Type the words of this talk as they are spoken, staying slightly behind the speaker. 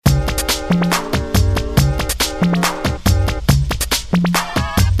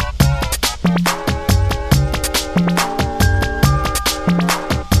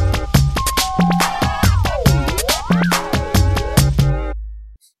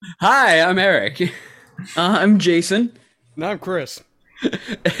Hi, I'm Eric, I'm Jason. No, I'm Chris.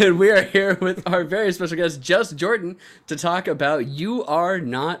 and we are here with our very special guest, Just Jordan, to talk about You Are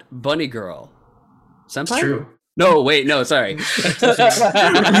Not Bunny Girl. It's Senpai? true. No, wait, no, sorry. We talked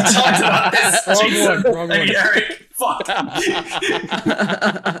about this. Wrong Jason. one, wrong one. Hey, Eric. Fuck. Welcome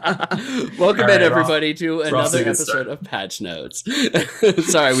All in, right, everybody, to off to another a good episode start. of Patch Notes.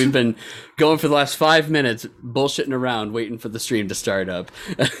 Sorry, we've been going for the last 5 minutes, bullshitting around, waiting for the stream to start up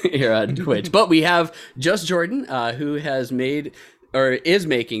here on Twitch. But we have Just Jordan, who has made, or is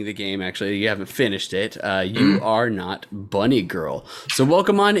making the game, actually. You haven't finished it. You Are Not Bunny Girl. So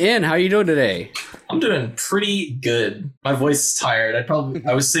welcome on in. How are you doing today? I'm doing pretty good. My voice is tired.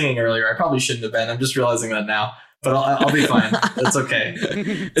 I was singing earlier. I probably shouldn't have been. I'm just realizing that now. But I'll be fine. It's okay.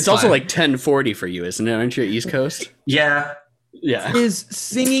 It's also fine. like 10:40 for you, isn't it? Aren't you at East Coast? Yeah. Yeah. Is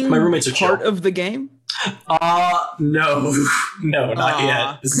singing My roommates are part chill. of the game? No. No, not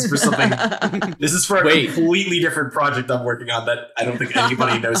yet. This is for something. This is for a Wait. completely different project I'm working on that I don't think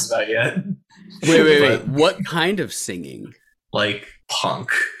anybody knows about yet. Wait. But, What kind of singing? like punk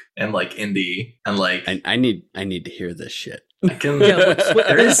and like indie and like I need to hear this shit. I can. Yeah. What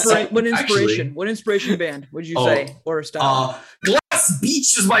There is inspiration? actually. What inspiration band would you Oh, say or style? Glass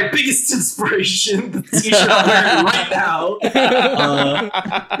Beach is my biggest inspiration. The t-shirt I'm wearing right now.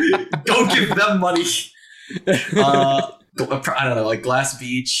 Don't give them money. I don't know, like Glass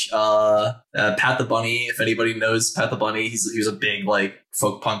Beach, Pat the Bunny. If anybody knows Pat the Bunny, he's a big like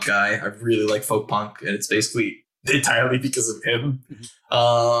folk punk guy. I really like folk punk, and it's basically entirely because of him.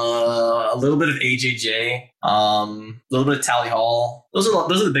 A little bit of AJJ, a little bit of Tally Hall. Those are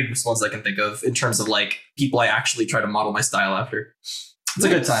the biggest ones I can think of in terms of like people I actually try to model my style after. It's a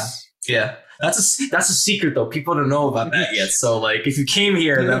good time. Yeah, that's a secret though. People don't know about that yet. So like, if you came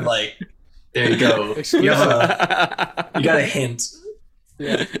here, then like, there you go. You got a hint.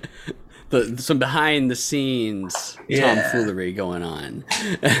 Yeah. Some behind the scenes Yeah. tomfoolery going on.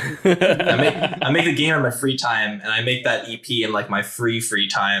 I make the game in my free time, and I make that EP in like my free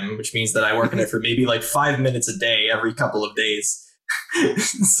time, which means that I work on it for maybe like 5 minutes a day every couple of days.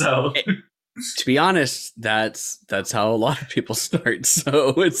 So To be honest, that's how a lot of people start.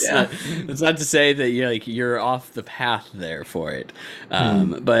 So it's not to say that you're off the path there for it.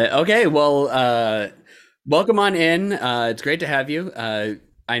 But okay, well, welcome on in. It's great to have you.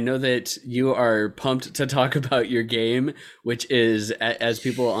 I know that you are pumped to talk about your game, which is, as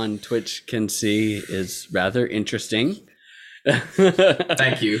people on Twitch can see, is rather interesting.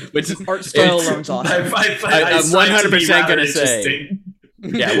 thank you. Which Art style alone's awesome. I'm strive to be 100% rather gonna say. interesting.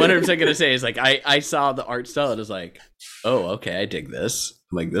 Yeah, 100% gonna say is like I saw the art style and was like, oh, okay, I dig this.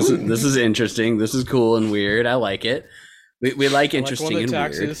 I'm like, this is interesting. This is cool and weird. I like it. We like interesting like one of the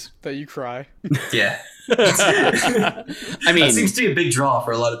and weird. taxes that you cry. Yeah. I That mean, seems to be a big draw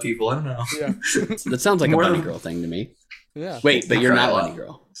for a lot of people. I don't know. Yeah. that sounds like More a bunny than- girl thing to me. Yeah. Wait, but I you're cry not a lot. bunny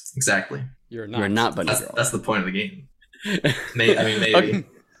girl. Exactly. You're not. You're not bunny That's, girl. that's the point of the game. Maybe. Okay.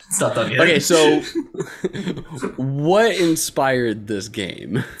 It's not done yet. Okay, so what inspired this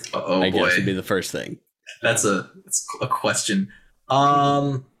game? Oh I boy. guess would be the first thing. That's a question.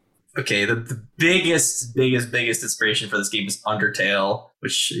 Okay, the biggest inspiration for this game is Undertale,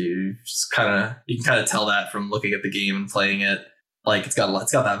 which you can kind of tell that from looking at the game and playing it. Like it's got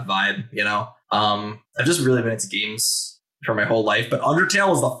that vibe, you know. I've just really been into games for my whole life, but Undertale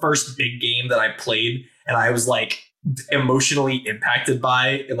was the first big game that I played, and I was like emotionally impacted by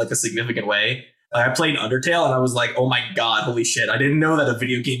in like a significant way. I played Undertale and I was like, oh my god, holy shit. I didn't know that a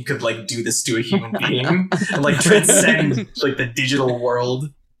video game could like do this to a human being and like transcend like the digital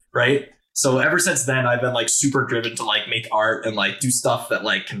world, right? So ever since then, I've been like super driven to like make art and like do stuff that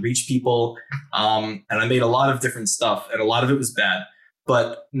like can reach people. And I made a lot of different stuff, and a lot of it was bad.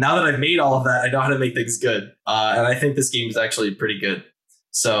 But now that I've made all of that, I know how to make things good. And I think this game is actually pretty good.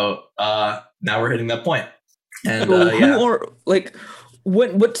 So now we're hitting that point. And Who are like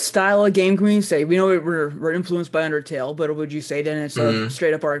what style of game can we say? We know we're influenced by Undertale, but would you say then it's a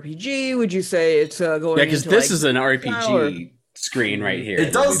straight up RPG? Would you say it's going? Yeah, because into, this like, is an RPG flower? screen right here.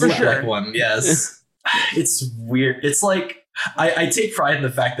 it does For look sure. like one, yes. It's weird. It's like I take pride in the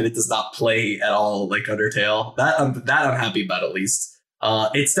fact that it does not play at all like Undertale. That I'm happy about, at least.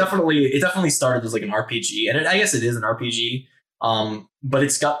 It definitely started as like an RPG, and I guess it is an RPG. But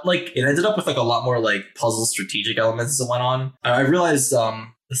it's got like it ended up with like a lot more like puzzle strategic elements as it went on. I realized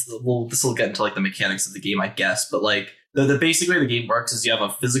this will get into like the mechanics of the game, I guess, but like the basic way the game works is you have a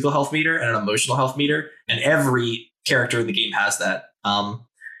physical health meter and an emotional health meter, and every character in the game has that.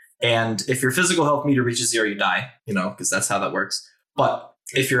 And if your physical health meter reaches 0, you die, you know, because that's how that works. But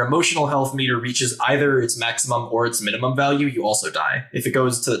if your emotional health meter reaches either its maximum or its minimum value, you also die. If it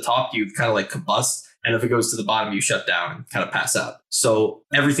goes to the top, you kind of like combust. And if it goes to the bottom, you shut down and kind of pass out. So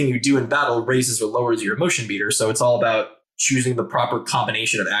everything you do in battle raises or lowers your emotion meter. So it's all about choosing the proper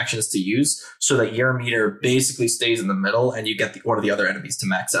combination of actions to use so that your meter basically stays in the middle and you get one of the other enemies to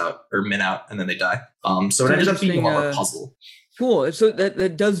max out or min out and then they die. So it ended up being more of a puzzle. Cool. So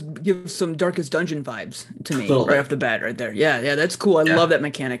that does give some Darkest Dungeon vibes to me right off the bat right there. Yeah, that's cool. I love that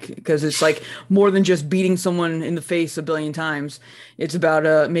mechanic because it's like more than just beating someone in the face a billion times. It's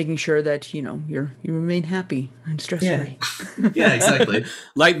about making sure that, you remain happy and stress-free. Yeah, exactly.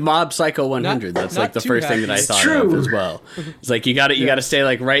 Like Mob Psycho 100. That's like the first thing that I thought of as well. It's like you got to stay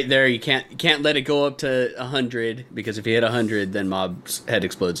like right there. You can't let it go up to 100 because if you hit 100, then Mob's head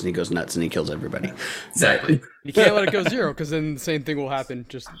explodes and he goes nuts and he kills everybody. Exactly. You can't let it go 0 because then the same thing will happen,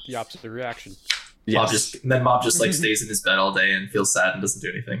 just the opposite reaction. Yes. Mob just like stays in his bed all day and feels sad and doesn't do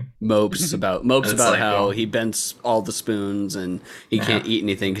anything. Mopes about like, how he bends all the spoons and he can't eat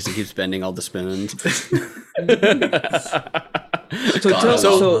anything because he keeps bending all the spoons.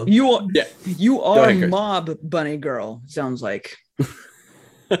 So you are ahead, Mob Bunny Girl. Sounds like a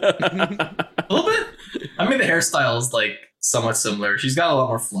little bit. I mean, the hairstyle is like somewhat similar. She's got a lot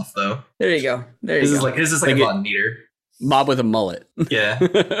more fluff though. There you go. This is like a lot neater. Mob with a mullet. Yeah,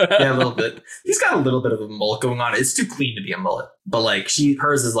 a little bit. He's got a little bit of a mullet going on. It's too clean to be a mullet, but like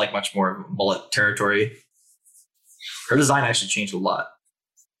hers is like much more mullet territory. Her design actually changed a lot.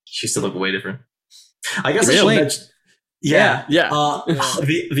 She used to look way different. I guess really? I should mention. Yeah.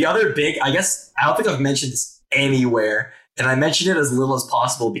 The other big, I guess I don't think I've mentioned this anywhere, and I mentioned it as little as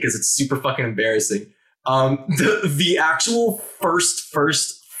possible because it's super fucking embarrassing. The actual first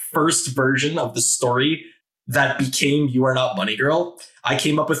version of the story that became You Are Not Bunny Girl, I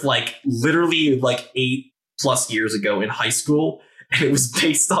came up with like literally like 8+ years ago in high school, and it was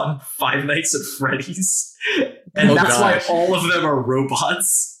based on Five Nights at Freddy's, and that's why all of them are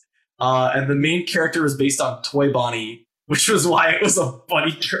robots. And the main character was based on Toy Bonnie, which was why it was a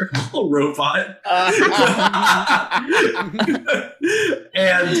bunny girl robot.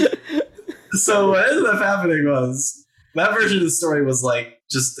 And so what ended up happening was that version of the story was like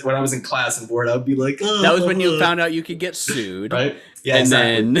just when I was in class and bored, I would be like, oh, that was when you found out you could get sued, right? Yeah,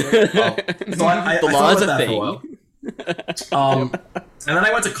 and exactly. Then so I the law is a that thing. For a while. And then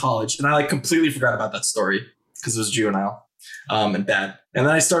I went to college and I like completely forgot about that story because it was juvenile and bad. And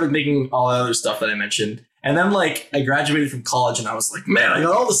then I started making all the other stuff that I mentioned. And then like I graduated from college and I was like, man, I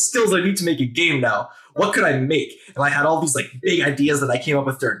got all the skills I need to make a game now. What could I make? And I had all these like big ideas that I came up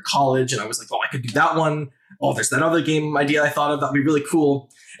with during college. And I was like, oh, I could do that one. Oh, there's that other game idea I thought of that'd be really cool.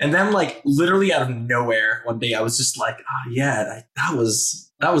 And then like literally out of nowhere one day I was just like, oh yeah, that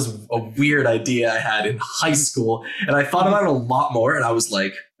was a weird idea I had in high school. And I thought about it a lot more and I was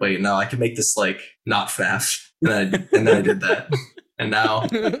like, wait, no, I can make this like not FAF. And then I did that. And now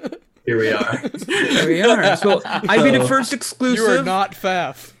here we are. Here we are. So I be the first exclusive. You are not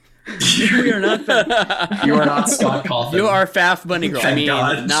FAF. We are not FAF. You are not Scott Cawthon. You are FAF Bunny Girl. Thank I mean,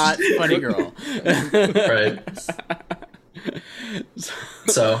 God. not Bunny Girl. Right.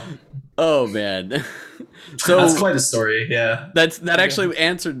 So. Oh man. So that's quite a story. Yeah. That actually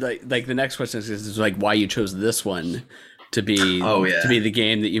answered like the next question is like why you chose this one to be to be the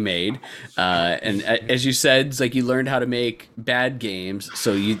game that you made. And as you said, it's like you learned how to make bad games.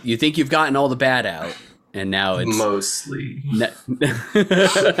 So you think you've gotten all the bad out. And now it's mostly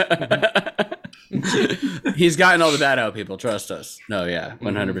he's gotten all the bad out, people. Trust us. No, yeah,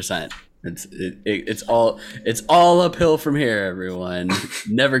 100%. It's all uphill from here, everyone.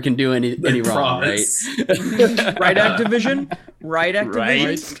 Never can do any wrong, right? Right, Activision? Right,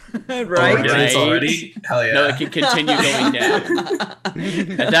 Activision? Right. Right. Already? Hell yeah. No, it can continue going down.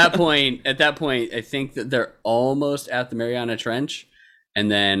 At that point, I think that they're almost at the Mariana Trench, and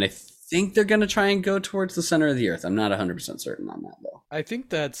then I think they're gonna try and go towards the center of the earth. I'm not 100% certain on that though. I think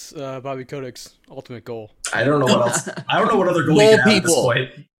that's Bobby Kodak's ultimate goal. I don't know what else. I don't know what other goal he can have at this point.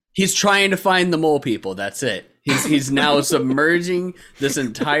 He's trying to find the mole people. That's it. He's now submerging this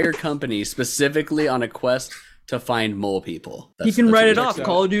entire company specifically on a quest to find mole people. He can write it off.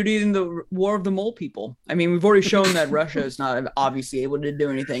 Call of Duty and the War of the Mole People. I mean, we've already shown that Russia is not obviously able to do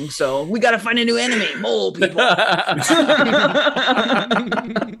anything, so we got to find a new enemy, mole people. Was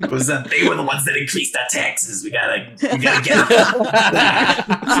that they were the ones that increased our taxes? We gotta get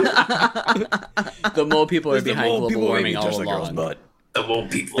the mole people are behind global warming all along. The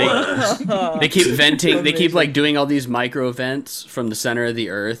woke people. They keep venting. They keep like doing all these micro vents from the center of the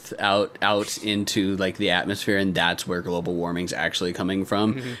Earth out into like the atmosphere, and that's where global warming's actually coming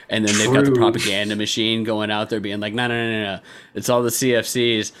from. Mm-hmm. And then they've got the propaganda machine going out there being like, no, it's all the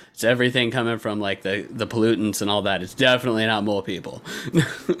CFCs. It's everything coming from like the pollutants and all that. It's definitely not mole people.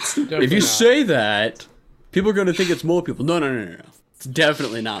 If you say that, people are going to think it's mole people. No. It's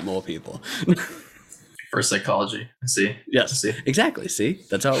definitely not mole people. For psychology. I see. Yes. I see. Exactly. See?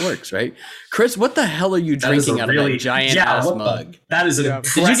 That's how it works, right? Chris, what the hell are you drinking out of that giant ass mug? That is an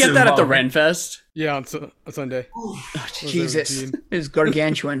Did you get that at the Renfest? Yeah, on Sunday. Oh, Jesus. It's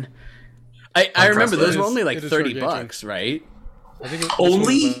gargantuan. I remember those were only like $30, right? I think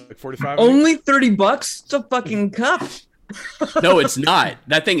only like 45. Only $30? It's a fucking cup. No, it's not.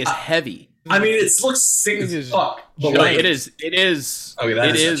 That thing is heavy. I mean, it looks sick as fuck. But like, it is. Okay, it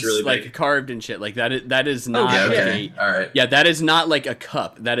is really like big. carved and shit. Like that is not. Okay. All right. Yeah, that is not like a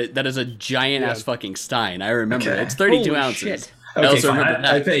cup. That is a giant ass fucking stein. I remember. It's 32 ounces. Shit. I also remember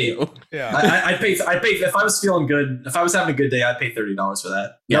that. I pay. Yeah. I pay. If I was feeling good, if I was having a good day, I'd pay $30 for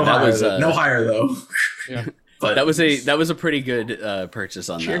that. No higher though. Yeah. But that was a pretty good purchase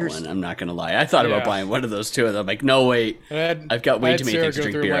on that one. I'm not gonna lie. I thought about buying one of those too, and I'm like, no wait, I've got way too many things to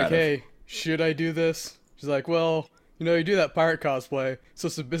drink beer out of. Hey, should I do this? She's like, well, you do that pirate cosplay, so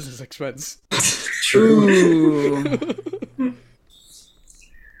it's a business expense. True.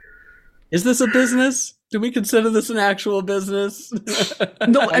 Is this a business? Do we consider this an actual business?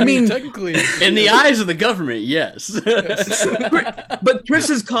 No, I mean technically, in the eyes of the government, yes. But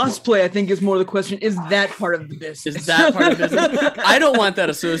Chris's cosplay, I think, is more the question: is that part of the business? Is that part of the business? I don't want that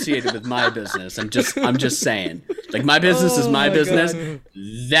associated with my business. I'm just saying. Like, my business is my business. God.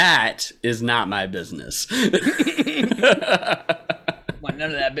 That is not my business. Want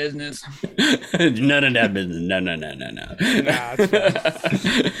none of that business. None of that business. No. Nah,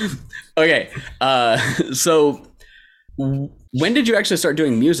 it's fine. Okay. So when did you actually start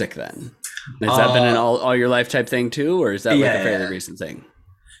doing music then? Has that been an all your life type thing too, or is that like a fairly recent thing?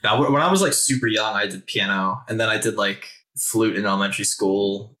 Now, when I was like super young, I did piano, and then I did like flute in elementary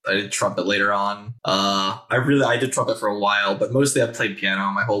school. I did trumpet later on. I did trumpet for a while, but mostly I've played piano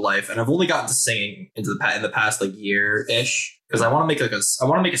my whole life, and I've only gotten to singing in the past like year-ish, because I want to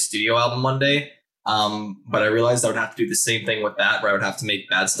make a studio album one day. But I realized I would have to do the same thing with that, where I would have to make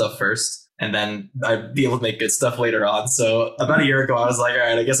bad stuff first, and then I'd be able to make good stuff later on. So about a year ago, I was like, all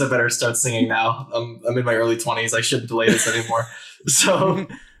right, I guess I better start singing now. I'm in my early 20s. I shouldn't delay this anymore. So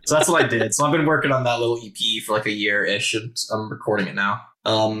that's what I did. So I've been working on that little EP for like a year-ish, and I'm recording it now.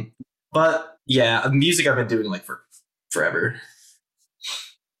 But yeah, music I've been doing like for forever.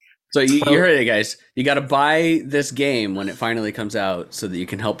 So you heard it, guys. You got to buy this game when it finally comes out so that you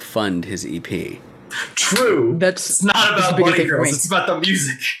can help fund his EP. True. It's not about Bunny Girls. It's about the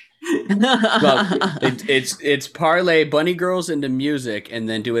music. Well, it's parlay Bunny Girls into music, and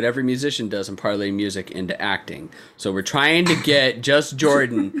then do what every musician does and parlay music into acting. So we're trying to get Just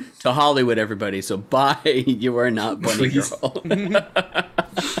Jordan to Hollywood, everybody. So bye, You Are Not Bunny Girl.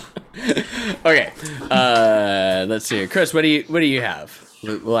 Okay. Let's see here. Chris, what do you have?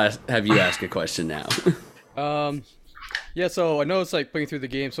 We'll have you ask a question now. Yeah, so I know it's like playing through the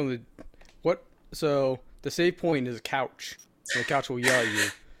game. So the save point is a couch. And the couch will yell at you.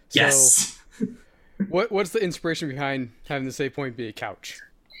 So yes. What's the inspiration behind having the save point be a couch?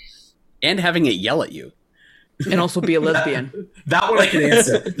 And having it yell at you. And also be a lesbian. That one I can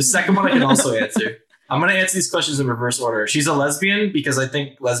answer. The second one I can also answer. I'm going to answer these questions in reverse order. She's a lesbian because I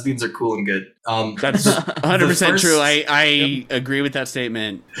think lesbians are cool and good. That's 100% true. I agree with that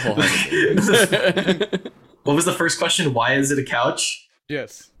statement wholeheartedly. What was the first question? Why is it a couch?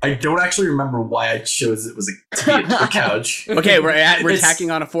 Yes. I don't actually remember why I chose it to be a couch. Okay, we're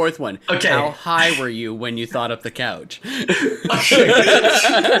tacking on a fourth one. Okay. How high were you when you thought up the couch? Okay.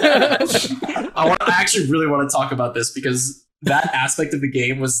 I actually really want to talk about this because that aspect of the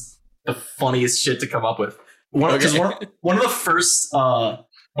game was the funniest shit to come up with. One of the first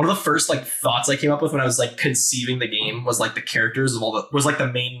like thoughts I came up with when I was like conceiving the game was like the characters of all the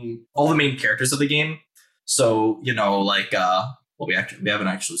main characters of the game. So, like we haven't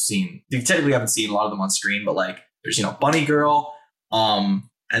actually seen, we technically haven't seen a lot of them on screen, but like there's Bunny Girl, and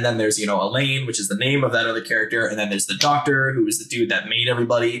then there's Elaine, which is the name of that other character, and then there's the Doctor, who is the dude that made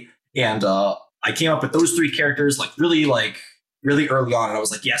everybody. And I came up with those three characters really early on, and I was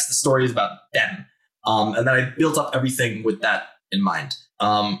like, yes, the story is about them. And then I built up everything with that in mind.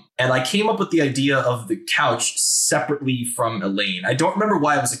 And I came up with the idea of the couch separately from Elaine. I don't remember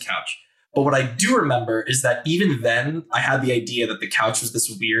why it was a couch, but what I do remember is that even then I had the idea that the couch was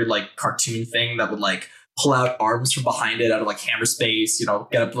this weird like cartoon thing that would like pull out arms from behind it out of like hammer space, you know,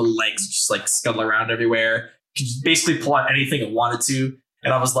 get up the legs, just like scuttle around everywhere. You could basically pull out anything it wanted to.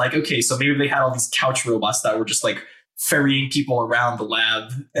 And I was like, okay, so maybe they had all these couch robots that were just like ferrying people around the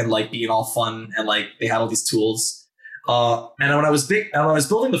lab and like being all fun, and like they had all these tools. And when I was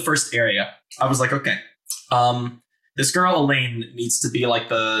building the first area, I was like, okay, this girl Elaine needs to be like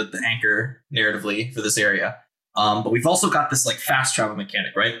the anchor narratively for this area. But we've also got this like fast travel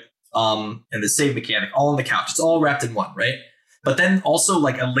mechanic, right? And the save mechanic all on the couch. It's all wrapped in one, right? But then also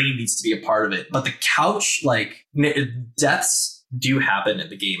like Elaine needs to be a part of it. But the couch, like deaths do happen in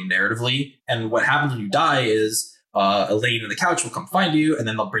the game narratively. And what happens when you die is Elaine and the couch will come find you, and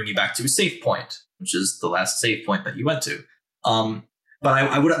then they'll bring you back to a save point, which is the last save point that you went to. But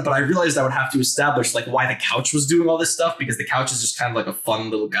I realized I would have to establish like why the couch was doing all this stuff, because the couch is just kind of like a fun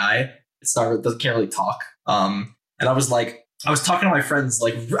little guy. Can't really talk. And I was talking to my friends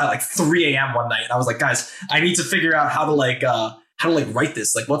like at like 3 a.m. one night, and I was like, guys, I need to figure out how to write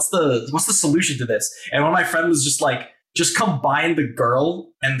this. Like, what's the solution to this? And one of my friends was just like, just combine the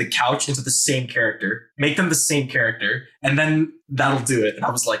girl and the couch into the same character, make them the same character, and then that'll do it. And I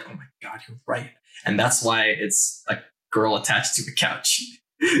was like, oh my God, you're right. And that's why it's a girl attached to the couch.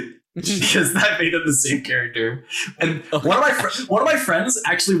 Because that made them the same character. And one of my friends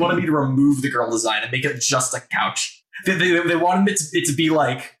actually wanted me to remove the girl design and make it just a couch. They wanted it to be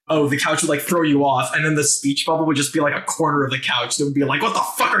like, oh, the couch would like throw you off, and then the speech bubble would just be like a corner of the couch that would be like, what the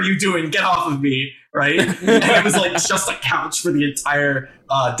fuck are you doing? Get off of me, right? And it was like just a couch for the entire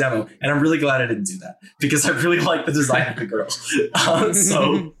demo. And I'm really glad I didn't do that, because I really like the design of the girl.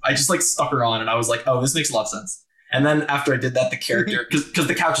 So I just like stuck her on, and I was like, oh, this makes a lot of sense. And then after I did that, the character, because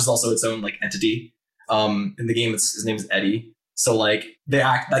the couch is also its own like entity. In the game, his name is Eddie. So like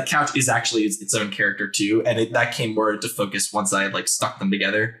that couch is actually its own character too, and that came more into focus once I like stuck them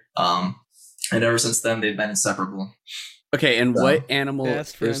together. And ever since then, they've been inseparable. Okay, and what animal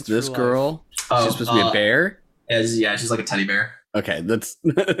is this girl? She's supposed to be a bear? Yeah, she's like a teddy bear. Okay, that's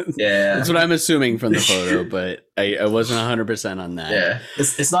yeah. That's what I'm assuming from the photo, but I wasn't 100% on that. Yeah,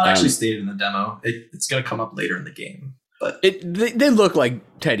 it's not actually stated in the demo. It's gonna come up later in the game. But they look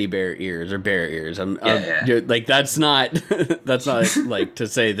like teddy bear ears or bear ears. Like that's not like to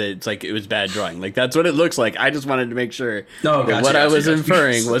say that it's like it was bad drawing. Like that's what it looks like. I just wanted to make sure what I was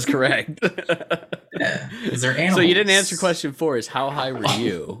inferring was correct. Yeah. Is there animals? So you didn't answer question 4 is how high were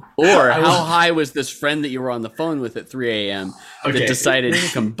you? Or how high was this friend that you were on the phone with at 3 a.m. that decided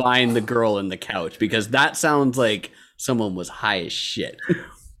to combine the girl and the couch? Because that sounds like someone was high as shit.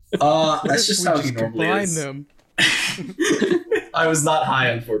 That's just how he normally is. Them. I was not high,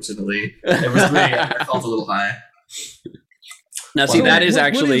 unfortunately. It was 3 a.m. I felt a little high. Now, see, that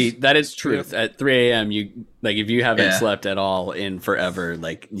is truth. At 3 a.m., you like if you haven't slept at all in forever,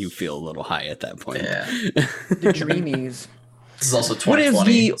 like you feel a little high at that point. Yeah, the dreamies. This is also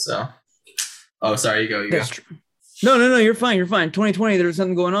 2020. So, oh, sorry, you go. No, you're fine. 2020, there's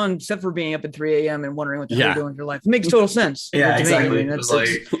something going on except for being up at 3 a.m. and wondering what the hell you're doing with your life. It makes total sense. Yeah, exactly. It was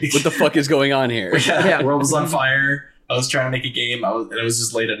like, what the fuck is going on here? Yeah, world was on fire. I was trying to make a game. And it was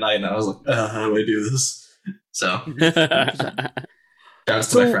just late at night, and I was like, how do I do this? So,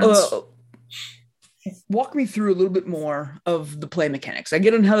 shouts to my friends. Walk me through a little bit more of the play mechanics. I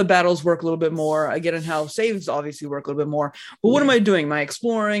get on how the battles work a little bit more. I get on how saves obviously work a little bit more. But what am I doing? Am I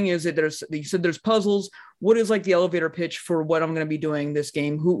exploring? You said there's puzzles. What is like the elevator pitch for what I'm going to be doing this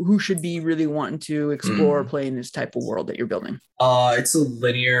game? Who should be really wanting to explore playing this type of world that you're building? It's a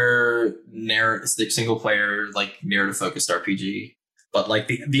linear single player, like narrative focused RPG. But like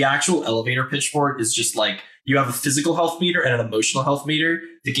the actual elevator pitch for it is just like you have a physical health meter and an emotional health meter.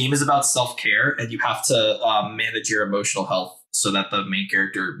 The game is about self-care, and you have to manage your emotional health so that the main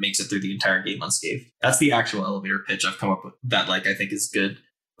character makes it through the entire game unscathed. That's the actual elevator pitch I've come up with that like I think is good.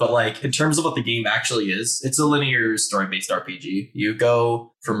 But like in terms of what the game actually is, it's a linear story-based RPG. You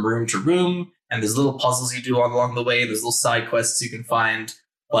go from room to room, and there's little puzzles you do along the way. There's little side quests you can find.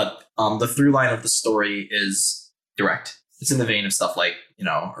 But the through line of the story is direct. It's in the vein of stuff like,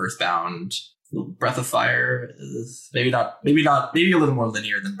 Earthbound, Breath of Fire. Maybe a little more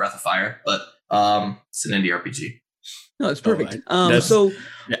linear than Breath of Fire, but it's an indie RPG. No, it's perfect.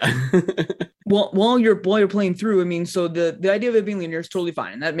 While you're playing through, I mean, so the idea of it being linear is totally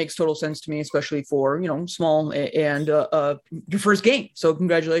fine, and that makes total sense to me, especially for small and your first game. So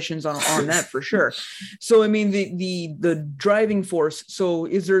congratulations on that for sure. So I mean, the driving force. So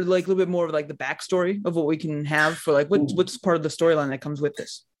is there like a little bit more of like the backstory of what we can have for like what's part of the storyline that comes with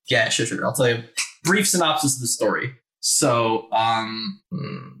this? Yeah, sure. I'll tell you a brief synopsis of the story. So,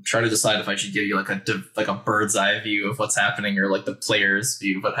 try to decide if I should give you like a bird's eye view of what's happening or like the player's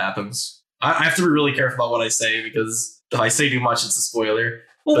view of what happens. I have to be really careful about what I say because if I say too much, it's a spoiler.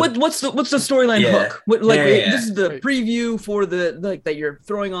 Well, what's the storyline hook? This is the preview for the that you're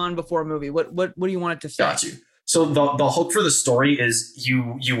throwing on before a movie. What do you want it to say? Got you. So the hook for the story is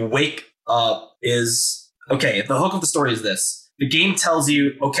you wake up is okay. The hook of the story is this: the game tells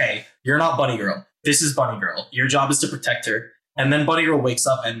you, okay, you're not Bunny Girl. This is Bunny Girl. Your job is to protect her. And then Bunny Girl wakes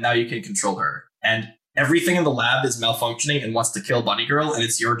up, and now you can control her. And everything in the lab is malfunctioning and wants to kill Bunny Girl, and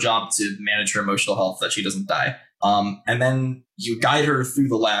it's your job to manage her emotional health that she doesn't die. And then you guide her through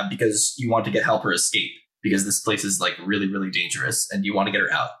the lab because you want to help her escape, because this place is like really, really dangerous, and you want to get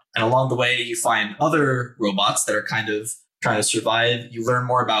her out. And along the way, you find other robots that are kind of trying to survive. You learn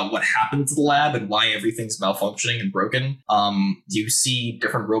more about what happened to the lab and why everything's malfunctioning and broken. You see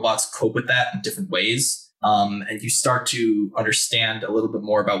different robots cope with that in different ways. And you start to understand a little bit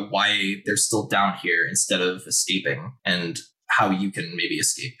more about why they're still down here instead of escaping, and how you can maybe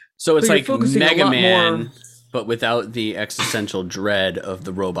escape. So it's like Mega Man, but without the existential dread of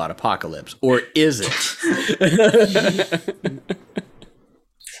the robot apocalypse. Or is it?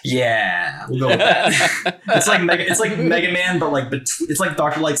 Yeah, we'll go with that. It's like Mega Man, but like it's like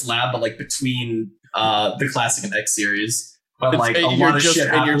Dr. Light's lab, but like between the classic and X series. But like a lot of shit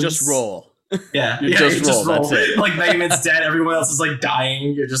happens. And you're just roll. Yeah, you just roll. That's it. Like Mega Man's dead, everyone else is like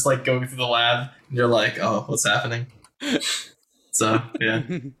dying. You're just like going through the lab, and you're like, oh, what's happening? So yeah.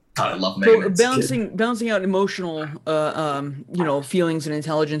 God, I love Mega So balancing out emotional, feelings and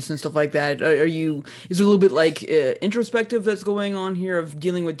intelligence and stuff like that. Is it a little bit like introspective that's going on here of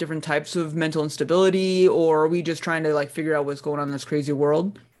dealing with different types of mental instability, or are we just trying to like figure out what's going on in this crazy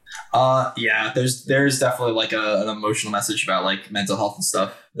world? Yeah, there's definitely like an emotional message about like mental health and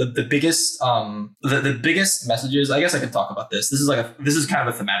stuff. The biggest the biggest messages, I guess I can talk about this. This is kind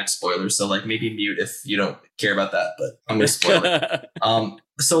of a thematic spoiler, so like maybe mute if you don't care about that, but I'm gonna spoil it.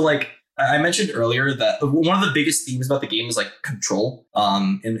 So like I mentioned earlier that one of the biggest themes about the game is like control,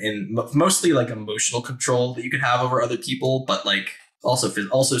 in mostly like emotional control that you can have over other people, but like also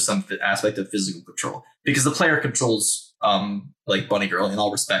some aspect of physical control, because the player controls like Bunny Girl in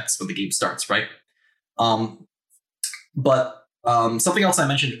all respects when the game starts, right? But something else I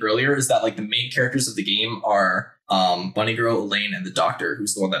mentioned earlier is that like the main characters of the game are Bunny Girl, Elaine, and the Doctor,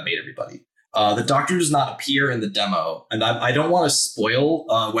 who's the one that made everybody. The Doctor does not appear in the demo, and I don't want to spoil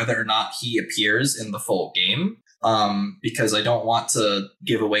whether or not he appears in the full game, because I don't want to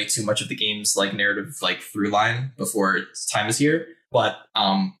give away too much of the game's like narrative like through line before its time is here. But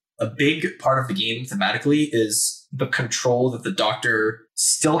a big part of the game thematically is the control that the Doctor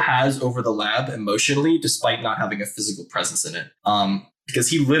still has over the lab emotionally, despite not having a physical presence in it. Because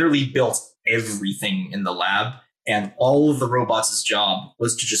he literally built everything in the lab, and all of the robots' job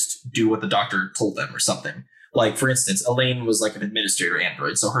was to just do what the Doctor told them or something. Like, for instance, Elaine was like an administrator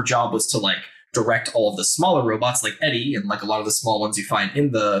android, so her job was to like direct all of the smaller robots like Eddie and like a lot of the small ones you find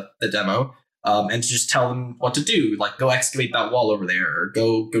in the demo, and to just tell them what to do, like go excavate that wall over there, or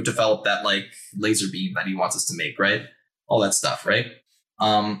go develop that like laser beam that he wants us to make, right? All that stuff, right?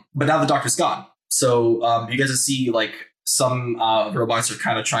 But now the Doctor's gone, so you get to see like some robots are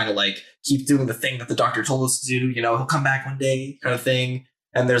kind of trying to like keep doing the thing that the Doctor told us to do. You know, he'll come back one day, kind of thing.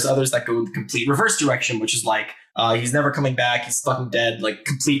 And there's others that go in the complete reverse direction, which is like he's never coming back. He's fucking dead. Like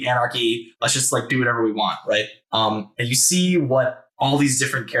complete anarchy. Let's just like do whatever we want, right? And you see what all these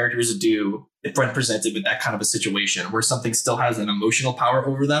different characters do when presented with that kind of a situation where something still has an emotional power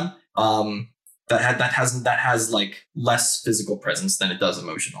over them, that has like less physical presence than it does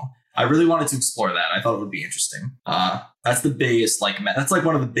emotional. I really wanted to explore that. I thought it would be interesting. That's the biggest that's like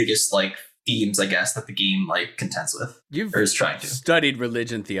one of the biggest like themes, I guess, that the game like contends with. You've or is trying to studied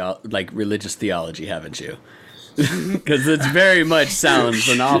religious theology, haven't you? Because it very much sounds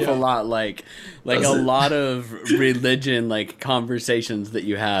an awful lot like lot of religion, like conversations that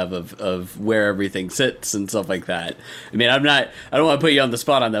you have of where everything sits and stuff like that. I mean, I don't want to put you on the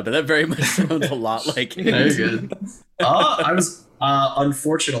spot on that, but that very much sounds a lot like it. Very good.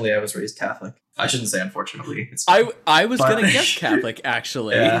 Unfortunately, I was raised Catholic. I shouldn't say unfortunately. I was gonna guess Catholic,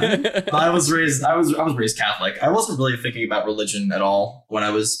 actually. Yeah. I was raised Catholic. I wasn't really thinking about religion at all when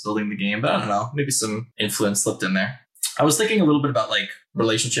I was building the game, but I don't know, maybe some influence slipped in there. I was thinking a little bit about like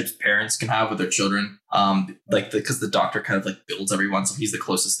relationships parents can have with their children, because the Doctor kind of like builds everyone, so he's the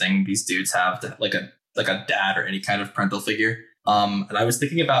closest thing these dudes have to like a dad or any kind of parental figure. And I was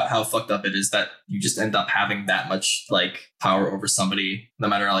thinking about how fucked up it is that you just end up having that much like power over somebody, no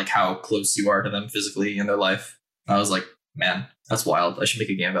matter like how close you are to them physically in their life. And I was like, man, that's wild. I should make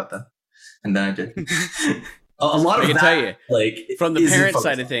a game about that. And then I did. a lot of I can that, tell you, like from the isn't parent focused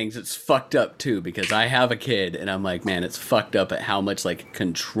side of on. things, it's fucked up too, because I have a kid and I'm like, man, it's fucked up at how much like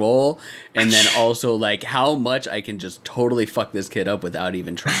control, and then also like how much I can just totally fuck this kid up without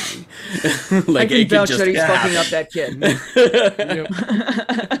even trying. I can vouch that he's fucking happen. up that kid.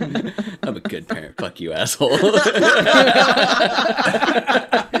 Yep. I'm a good parent. Fuck you, asshole.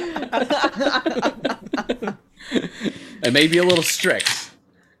 I may be a little strict,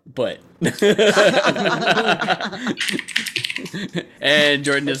 but. And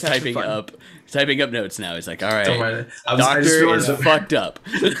Jordan is That's having typing up notes now. He's like, all Don't right, mind it. I just doctor is realized that- fucked up.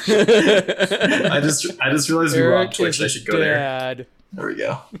 I just realized we were on Eric Twitch. is I should go there. dad. There we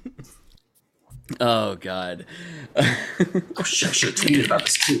go. Oh god. Oh shit! I should have tweeted about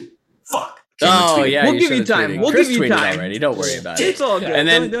this too. Fuck. Oh yeah, We'll you give should you have time. tweeted. We'll Chris give you tweeted time. already. Don't worry about it. It's all good. And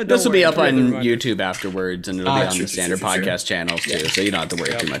then Don't this will be worry. up on Friendly reminder. YouTube afterwards, and it'll be on true, the standard true. podcast channels too. So you don't have to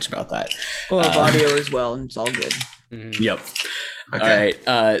worry too much about that. We'll have audio as well, and it's all good. Yep. Okay.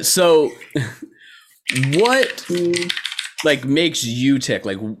 All right. So, what like makes you tick?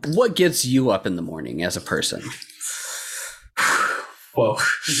 Like, what gets you up in the morning as a person? Whoa,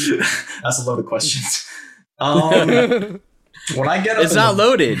 that's a load of questions. When I get up, It's not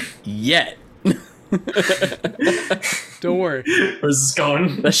loaded yet. Don't worry. Where's this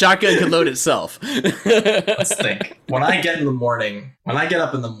going? The shotgun can load itself. Let's think. When I get up in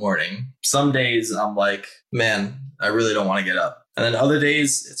the morning, some days I'm like, man, I really don't want to get up. And then other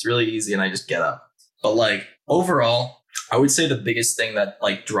days it's really easy and I just get up. But like overall, I would say the biggest thing that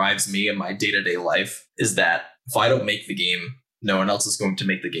like drives me in my day-to-day life is that if I don't make the game, no one else is going to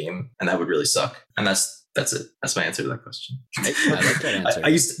make the game, and that would really suck. And that's it. That's my answer to that question. I like that answer.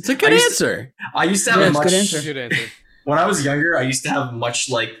 It's a good answer. I used to have Yeah, a it's a much good answer. Good answer. when I was younger, I used to have much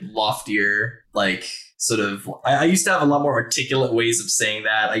like loftier, like sort of. I used to have a lot more articulate ways of saying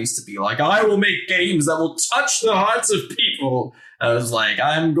that. I used to be like, I will make games that will touch the hearts of people. I was like,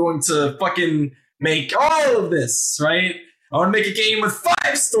 I'm going to fucking make all of this, right? I want to make a game with 5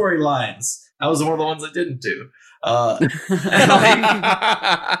 storylines. That was one of the ones I didn't do. And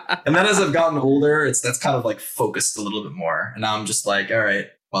then as I've gotten older, that's kind of like focused a little bit more. And now I'm just like, all right,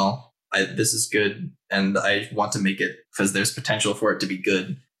 well, this is good, and I want to make it because there's potential for it to be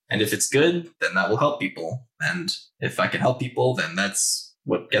good. And if it's good, then that will help people. And if I can help people, then that's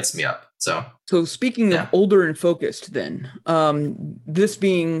what gets me up. So speaking Yeah. of older and focused, then this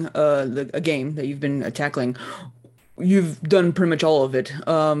being a game that you've been tackling, you've done pretty much all of it.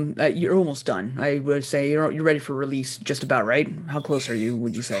 You're almost done. I would say you're ready for release, just about, right? How close are you?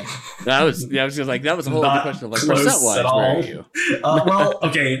 Would you say? I was just like, that was a whole Not other question. Like, close percent wise, at where all. are you? well,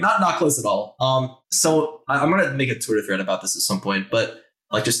 okay, not close at all. So I'm gonna make a Twitter thread about this at some point, but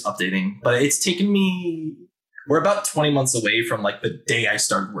like just updating. But it's taken me. We're about 20 months away from like the day I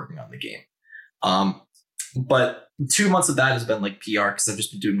started working on the game. But 2 months of that has been like PR because I've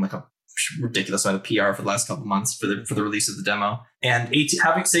just been doing like a ridiculous amount of PR for the last couple months for the release of the demo. And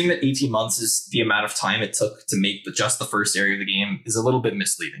saying that 18 months is the amount of time it took to make just the first area of the game is a little bit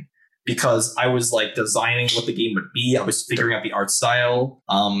misleading. Because I was like designing what the game would be, I was figuring out the art style.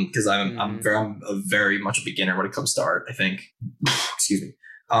 Because I'm very much a beginner when it comes to art. I think. Excuse me.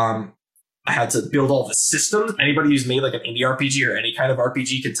 I had to build all the systems. Anybody who's made like an indie RPG or any kind of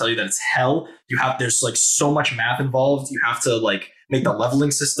RPG can tell you that it's hell. There's like so much math involved. You have to like make the leveling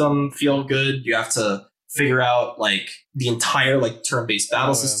system feel good. You have to figure out like the entire like turn-based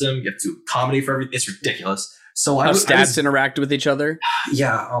battle system. You have to accommodate for everything. It's ridiculous. So How stats interact with each other?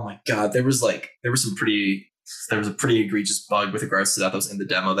 Yeah. Oh my god. There was a pretty egregious bug with regards to that was in the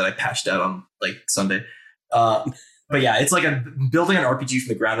demo that I patched out on like Sunday. But yeah, it's like building an RPG from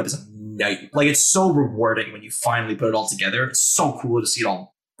the ground up is a night. Like it's so rewarding when you finally put it all together. It's so cool to see it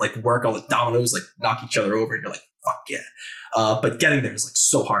all like work. All the dominoes like knock each other over, and you're like, fuck yeah. But getting there is like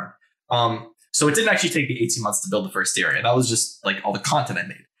so hard. So it didn't actually take me 18 months to build the first area. That was just like all the content I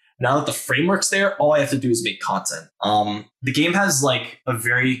made. Now that the framework's there, all I have to do is make content. The game has like a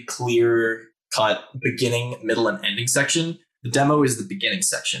very clear cut beginning, middle, and ending section. The demo is the beginning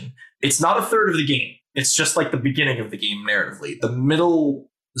section. It's not a third of the game. It's just like the beginning of the game narratively. The middle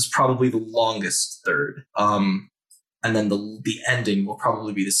is probably the longest third. And then the ending will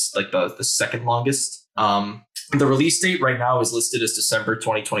probably be this like the second longest. The release date right now is listed as December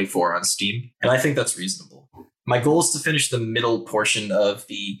 2024 on Steam, and I think that's reasonable. My goal is to finish the middle portion of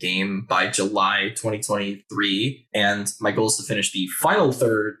the game by July 2023, and my goal is to finish the final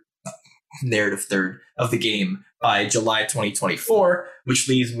narrative third of the game by July 2024, which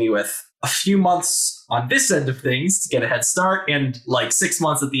leaves me with a few months on this end of things to get a head start, and like 6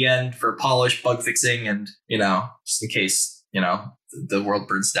 months at the end for polish, bug fixing, and just in case the world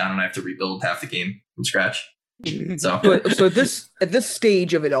burns down and I have to rebuild half the game from scratch. So at this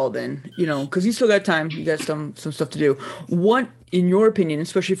stage of it all, then, you know, because you still got time, you got some stuff to do. What, in your opinion,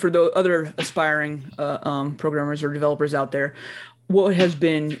 especially for the other aspiring programmers or developers out there, what has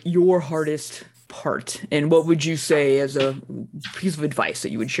been your hardest part, and what would you say as a piece of advice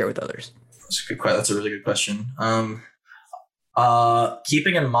that you would share with others? That's a really good question.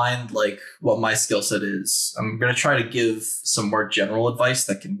 Keeping in mind like what my skill set is, I'm gonna try to give some more general advice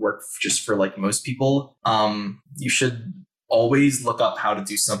that can work just for like most people. You should always look up how to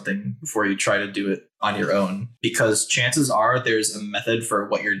do something before you try to do it on your own, because chances are there's a method for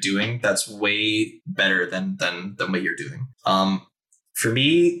what you're doing that's way better than what you're doing. For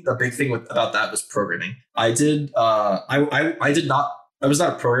me, the big thing about that was programming. I was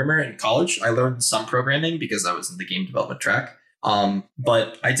not a programmer in college. I learned some programming because I was in the game development track.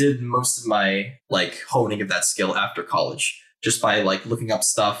 But I did most of my like honing of that skill after college, just by like looking up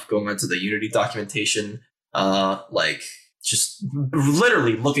stuff, going into the Unity documentation, like just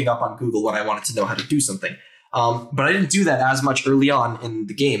literally looking up on Google when I wanted to know how to do something. But I didn't do that as much early on in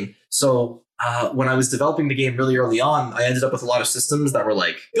the game. So when I was developing the game really early on, I ended up with a lot of systems that were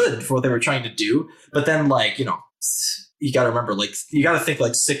like good for what they were trying to do. But then like, you know, you got to remember, like, you got to think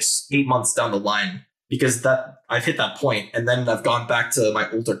like 6-8 months down the line, because that I've hit that point, and then I've gone back to my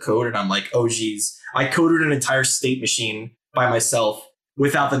older code and I'm like, oh geez, I coded an entire state machine by myself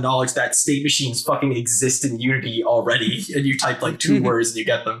without the knowledge that state machines fucking exist in Unity already, and you type like 2 words and you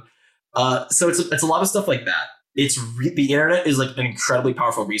get them. So it's a lot of stuff like that. The internet is like an incredibly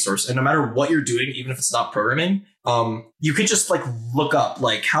powerful resource, and no matter what you're doing, even if it's not programming, you could just like look up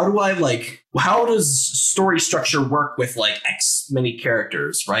like how does story structure work with like X many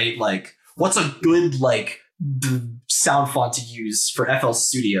characters, right? Like what's a good like sound font to use for FL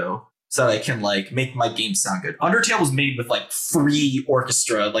Studio so that I can like make my game sound good. Undertale was made with like free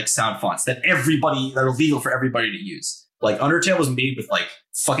orchestra like sound fonts that are legal for everybody to use. Like Undertale was made with like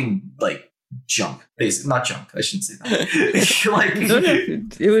fucking like junk. Not junk, I shouldn't say that. Like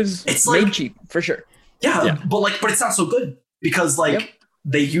it's made like, cheap for sure. Yeah, but it sounds so good because like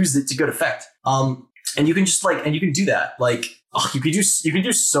they used it to good effect. And you can just like, and you can do that. Like, you can do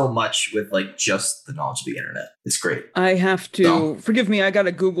so much with like just the knowledge of the internet. It's great. I have to forgive me. I got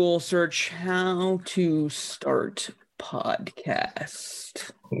to Google search how to start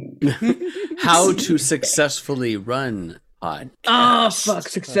podcast. How to successfully run podcast. Oh fuck!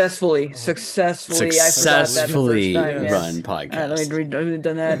 Successfully run podcast. Let me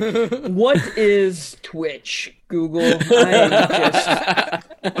done that. What is Twitch? Google.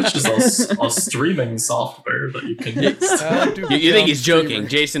 Which is a streaming software that you can use. You think he's joking?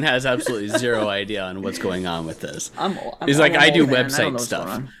 Jason has absolutely zero idea on what's going on with this. He's like, I do website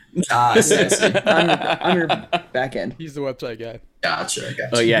stuff. I'm your back end. He's the website guy. Gotcha.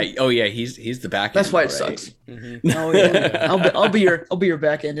 Oh yeah. He's the back end. That's why it sucks. Mm-hmm. Oh yeah. I'll be your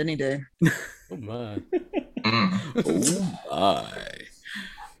back end any day. Oh my. Oh my.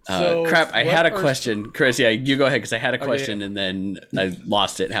 Crap, I had a question. Chris, yeah, you go ahead, because I had a question and then I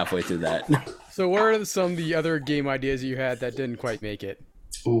lost it halfway through that. So what are some of the other game ideas you had that didn't quite make it?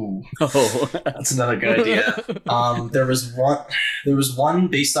 Ooh. Oh, that's another good idea. There was one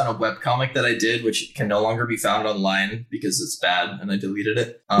based on a webcomic that I did, which can no longer be found online because it's bad and I deleted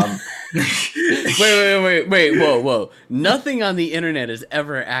it. Wait, whoa. Nothing on the internet is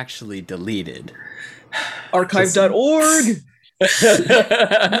ever actually deleted. Archive.org.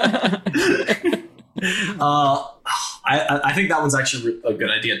 I think that one's actually a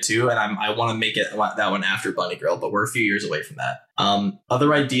good idea too, and I want to make that one after Bunny Girl, but we're a few years away from that.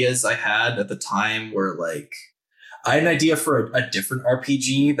 Other ideas I had at the time were like, I had an idea for a different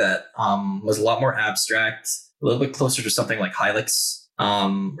RPG that was a lot more abstract, a little bit closer to something like Hylics,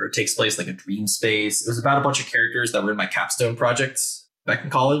 where it takes place like a dream space. It was about a bunch of characters that were in my capstone project back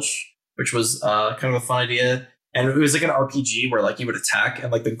in college, which was kind of a fun idea. And it was like an RPG where like you would attack,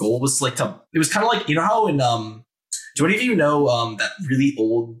 and like the goal was like it was kind of like, you know how in do any of you know that really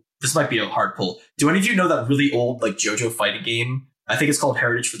old, this might be a hard pull, do any of you know that really old like JoJo fighting game? I think it's called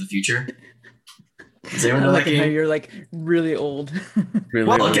Heritage for the Future. Does anyone know that game? How you're like really old. Really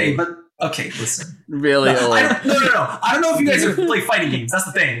well, old. Okay, listen. Really old. No. I don't know if you guys play fighting games. That's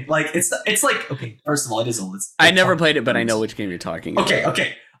the thing. Like it's like, okay, first of all, it is old. I never played it, but I know which game you're talking about.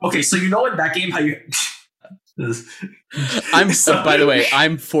 Okay. So you know in that game how you. By the way,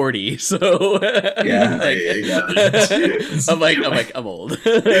 I'm 40, so yeah, I'm old.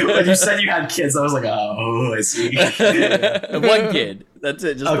 When you said you had kids, I was like, oh, I see. One kid. That's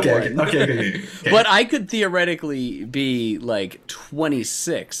it. Just okay. But I could theoretically be like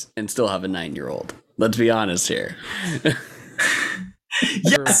 26 and still have a 9-year-old. Let's be honest here.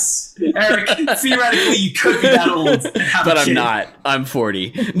 Yes, Eric. Theoretically, you could be that old and have But a I'm kid. not. I'm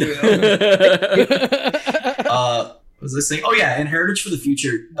 40. What was I saying? Oh yeah, in Heritage for the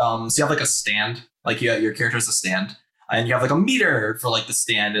Future, so you have like a stand, like your character has a stand, and you have like a meter for like the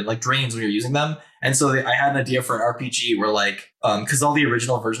stand and like drains when you're using them. And so I had an idea for an RPG where like, because all the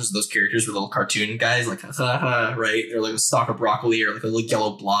original versions of those characters were little cartoon guys, like right, they're like a stalk of broccoli or like a little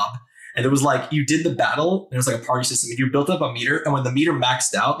yellow blob. And it was like you did the battle, and it was like a party system. And you built up a meter, and when the meter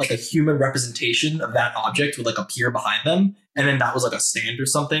maxed out, like a human representation of that object would like appear behind them, and then that was like a stand or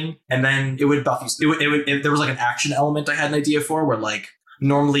something. And then it would buff you. There was like an action element I had an idea for, where like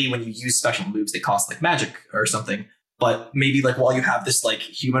normally when you use special moves, they cost like magic or something. But maybe like while you have this like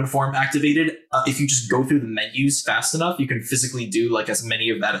human form activated, if you just go through the menus fast enough, you can physically do like as many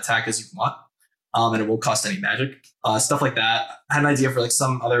of that attack as you want. And it won't cost any magic. Stuff like that. I had an idea for like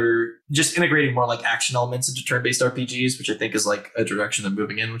some other, just integrating more like action elements into turn-based RPGs, which I think is like a direction they're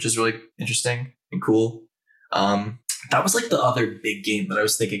moving in, which is really interesting and cool. That was like the other big game that I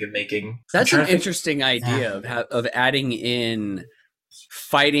was thinking of making. That's an interesting idea of adding in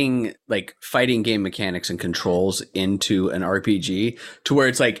fighting game mechanics and controls into an RPG, to where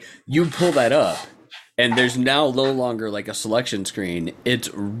it's like you pull that up and there's now no longer like a selection screen. It's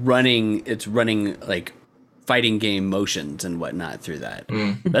running like fighting game motions and whatnot through that.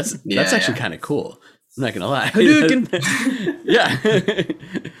 That's actually kind of cool. I'm not gonna lie. Hadouken. Yeah.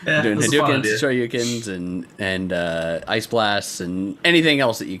 Doing that's a fun Hadoukens, Shoryukens, and Ice Blasts, and anything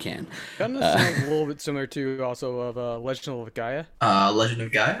else that you can. Kind of sounds a little bit similar to also of Legend of Gaia. Legend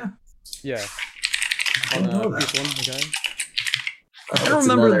of Gaia? Yeah. I don't know that. PS1 Gaia. I don't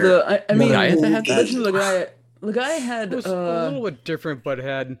remember the. I mean, Legaia had that? Legend of Legaia. Legaia had. It was a little bit different, but it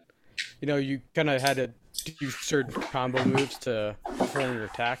had, you kind of had to do certain combo moves to perform your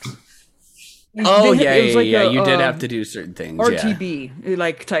attacks. Oh yeah, it was like yeah. a, You did have to do certain things. RTB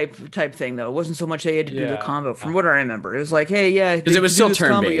like type thing though. It wasn't so much they had to do the Yeah. combo. From what I remember, it was like, hey, yeah, because it was to still do this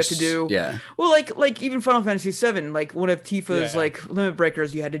combo, turn you have to based. do. Yeah. Well, like even Final Fantasy VII, like one of Tifa's Yeah. like limit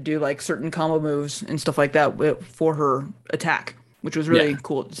breakers, you had to do like certain combo moves and stuff like that for her attack, which was really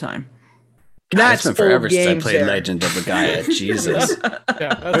cool at the time. God, it's been forever old since I games played there. Legend of Legaia. Jesus,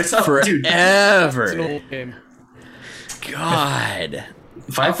 Yeah, that's Dude, forever. an old game. God,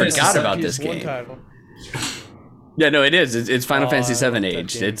 Final I Fantasy forgot VII about this PS1 game. title. Yeah, no, it is. It's Final Fantasy I love VII that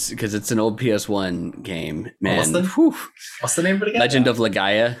aged. game. It's because it's an old PS1 game. Man, What's the name of it again? Legend of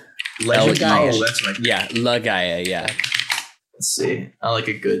Legaia. Legend. Legaia. Oh, that's right. Yeah, Legaia. Yeah, Let's see. I like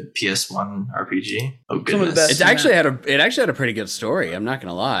a good PS1 RPG. Oh goodness. Some of the best. it actually had a pretty good story. I'm not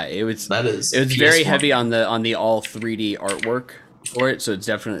gonna lie. It was That is. It was very PS1. heavy on the all 3D artwork for it, so it's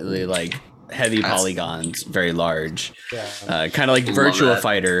definitely like heavy polygons, very large, Yeah. kind of like Love Virtua that.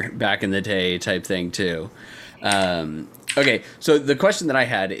 Fighter back in the day type thing too. Okay, so the question that I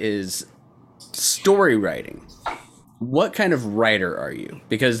had is story writing. What kind of writer are you?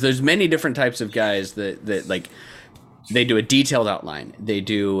 Because there's many different types of guys that like they do a detailed outline. They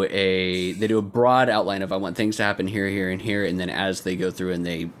do a broad outline of I want things to happen here, here, and here, and then as they go through and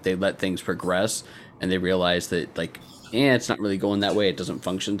they let things progress and they realize that like it's not really going that way. It doesn't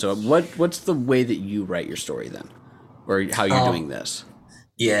function. So what's the way that you write your story then, or how you're doing this?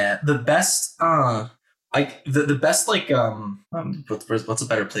 Yeah, the best. The best like what's a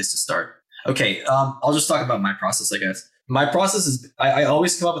better place to start? Okay, I'll just talk about my process. I guess my process is I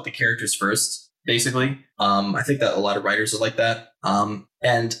always come up with the characters first. Basically, I think that a lot of writers are like that.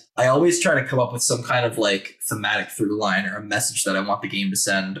 And I always try to come up with some kind of like thematic through line or a message that I want the game to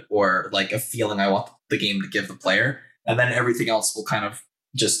send, or like a feeling I want the game to give the player, and then everything else will kind of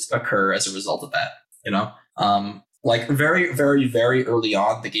just occur as a result of that. Like very, very, very early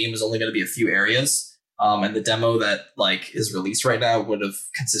on, the game is only going to be a few areas. And the demo that like is released right now would have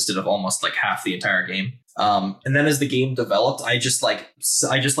consisted of almost like half the entire game. And then as the game developed, I just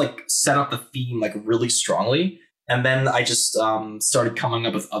set up the theme like really strongly, and then I just started coming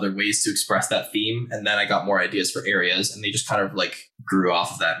up with other ways to express that theme, and then I got more ideas for areas, and they just kind of like grew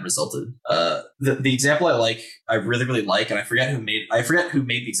off of that and resulted. The example I really really like, and I forget who made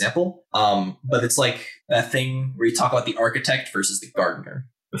the example. But it's like that thing where you talk about the architect versus the gardener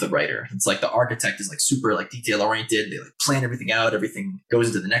with a writer. It's like the architect is like super like detail oriented. They like plan everything out. Everything goes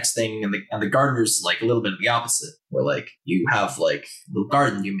into the next thing, and the gardener's like a little bit of the opposite, where like you have like a little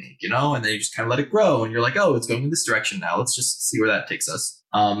garden you make, and then you just kind of let it grow, and you're like, oh, it's going in this direction now. Let's just see where that takes us.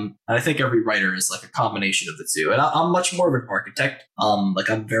 And I think every writer is like a combination of the two. And I'm much more of an architect. Like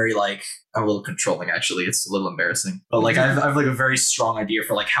I'm a little controlling actually. It's a little embarrassing, but like I've like a very strong idea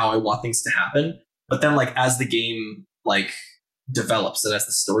for like how I want things to happen. But then like as the game like develops and as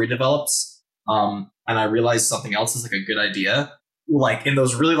the story develops, and I realize something else is like a good idea, like in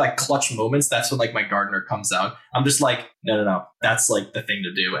those really like clutch moments, that's when like my gardener comes out. I'm just like, no, that's like the thing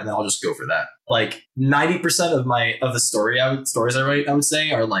to do, and then I'll just go for that. Like 90% of the stories I write, I would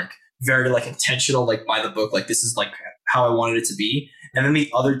say, are like very like intentional, like by the book, like this is like how I wanted it to be. And then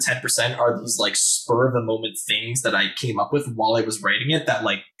the other 10% are these like spur of the moment things that I came up with while I was writing it. That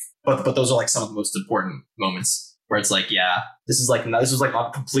like, but those are like some of the most important moments. Where it's like, yeah, this was like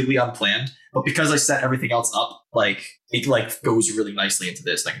not completely unplanned, but because I set everything else up, like it like goes really nicely into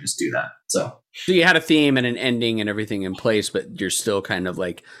this, and I can just do that. So you had a theme and an ending and everything in place, but you're still kind of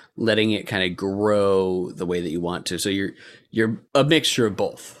like letting it kind of grow the way that you want to. So you're a mixture of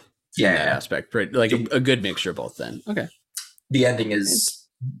both. Yeah, in that aspect, right? Like a good mixture of both. Then okay. The ending is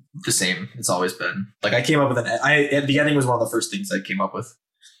the same. It's always been like I came up with the ending was one of the first things I came up with.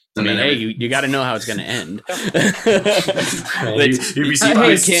 I mean, hey, you got to know how it's going to end. Hey,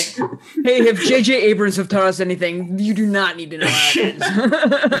 if J.J. Abrams have taught us anything, you do not need to know how it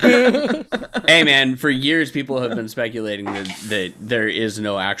ends. Hey, man, for years, people have been speculating that there is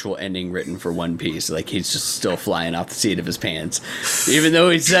no actual ending written for One Piece. Like, he's just still flying off the seat of his pants, even though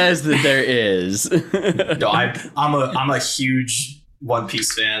he says that there is. No, I'm a huge One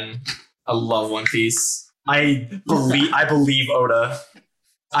Piece fan. I love One Piece. I believe Oda.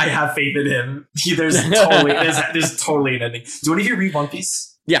 I have faith in him. There's totally an ending. Do any of you read One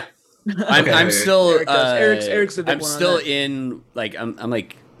Piece? Yeah, I'm still. Eric's I'm still in like I'm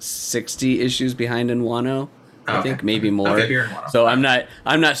like 60 issues behind in Wano. I think maybe more. Okay, so I'm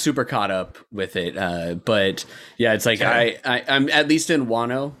not super caught up with it. But yeah, it's like I'm at least in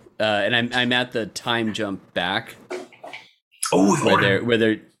Wano, and I'm at the time jump back. Oh, where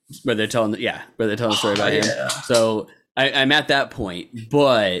they're telling the story about him. So. I'm at that point,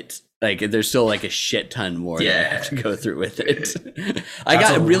 but like there's still like a shit ton more that I have to go through with it. I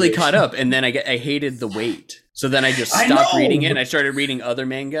got really caught up, and then I hated the wait. So then I just stopped reading it, and I started reading other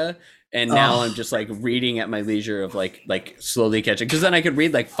manga, and now I'm just like reading at my leisure of like slowly catching. Because then I could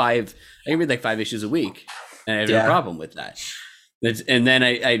read like 5 issues a week, and I have no problem with that. And then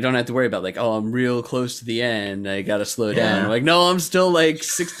I don't have to worry about like, oh, I'm real close to the end, I gotta slow down. Like, no, I'm still like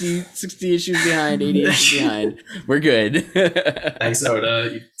 60 issues behind, 80 issues behind. We're good. Thanks,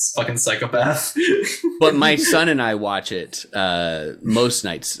 Oda, you fucking psychopath. But my son and I watch it most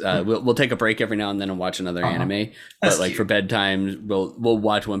nights. We'll take a break every now and then and watch another anime. But like for bedtime, we'll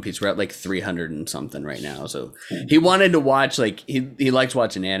watch One Piece. We're at like 300 and something right now. So he wanted to watch, like he likes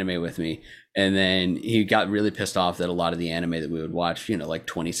watching anime with me. And then he got really pissed off that a lot of the anime that we would watch, like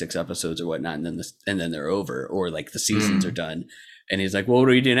 26 episodes or whatnot, and then they're over, or like the seasons are done. And he's like, well, what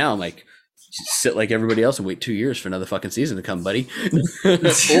do we do now? I'm like, sit like everybody else and wait 2 years for another fucking season to come, buddy.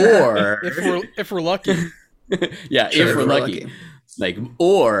 Or if we're lucky. Yeah, sure, if we're lucky. Like,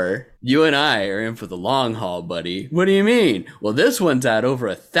 or you and I are in for the long haul, buddy. What do you mean? Well, this one's at over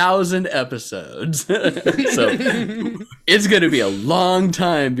 1,000 episodes. So it's going to be a long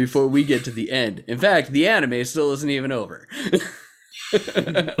time before we get to the end. In fact, the anime still isn't even over.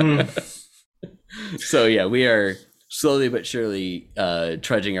 So yeah, we are slowly but surely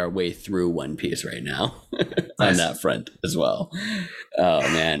trudging our way through One Piece right now on that front as well. Oh,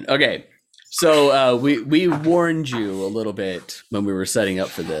 man. Okay. So we warned you a little bit when we were setting up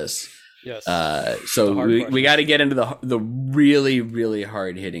for this. Yes. So we got to get into the really, really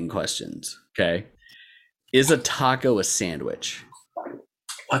hard hitting questions. Okay. Is a taco a sandwich?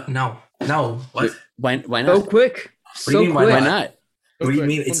 What? No. What? Why not? So quick. What do you mean? Why not? What do you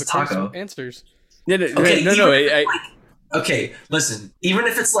mean? It's a taco. Answers. No. Okay, listen. Even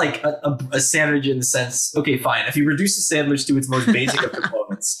if it's like a sandwich in the sense, okay, fine. If you reduce a sandwich to its most basic of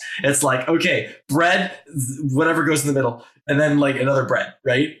components, it's like, okay, bread, whatever goes in the middle, and then like another bread,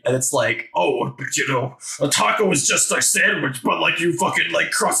 right? And it's like, oh, a taco is just a sandwich, but like you fucking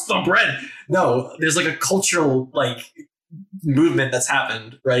like crust the bread. No, there's like a cultural like movement that's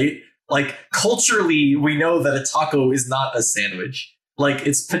happened, right? Like culturally, we know that a taco is not a sandwich. Like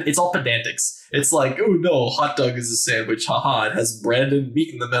it's all pedantics. It's like, oh no, hot dog is a sandwich. Haha, it has bread and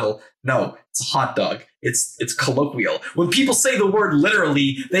meat in the middle. No, it's a hot dog. It's colloquial. When people say the word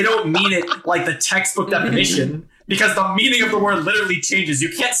literally, they don't mean it like the textbook definition, because the meaning of the word literally changes. You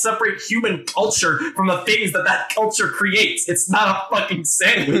can't separate human culture from the things that culture creates. It's not a fucking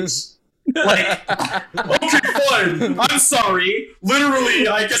sandwich. Like, okay, fine. I'm sorry. Literally,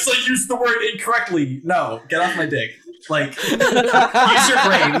 I guess I used the word incorrectly. No, get off my dick. Like, use your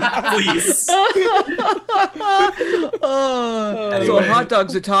brain, please. Anyway. So a hot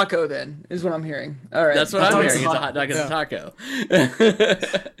dog's a taco, then, is what I'm hearing. All right, that's what I'm hearing. It's a hot dog is a taco.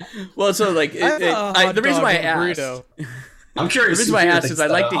 Well, so like, the reason why I asked, I'm curious. The reason why I asked is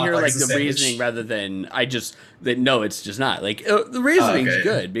I'd like to hot hear dog like is a the sandwich. reasoning rather than no, it's just not. Like the reasoning's okay.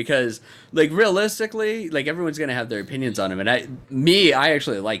 good because like realistically, like everyone's gonna have their opinions on them, and I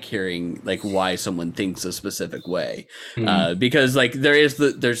actually like hearing like why someone thinks a specific way, because like there's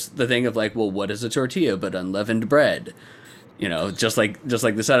the thing of like, well, what is a tortilla but unleavened bread? You know, just like the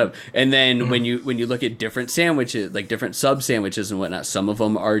setup. And then when you look at different sandwiches, like different sub sandwiches and whatnot, some of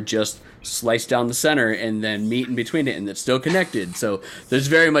them are just sliced down the center and then meat in between it, and it's still connected. So there's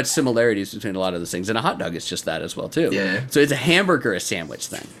very much similarities between a lot of those things. And a hot dog is just that as well too. Yeah. So it's a hamburger, a sandwich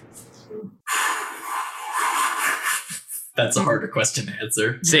then. That's a harder question to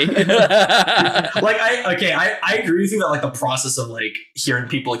answer. See? I agree with you that like the process of like hearing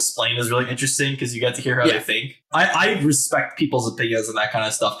people explain is really interesting because you get to hear how they think. I respect people's opinions and that kind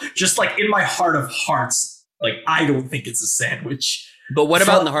of stuff. Just like in my heart of hearts, like I don't think it's a sandwich. But what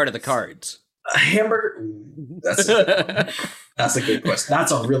about in the heart of the cards? A hamburger? Ooh, that's a good question.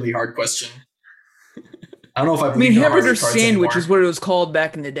 That's a really hard question. I don't know if I mean, hamburger sandwich is what it was called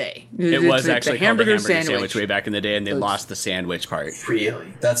back in the day. It was actually called hamburger sandwich way back in the day, and they lost the sandwich part.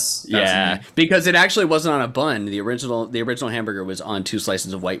 Really? That's yeah, because it actually wasn't on a bun. The original hamburger was on 2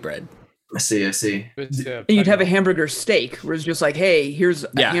 slices of white bread. I see. And you'd have a hamburger steak, where it's just like, hey, here's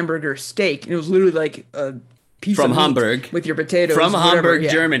a hamburger steak, and it was literally like a piece from of Hamburg with your potatoes from whatever.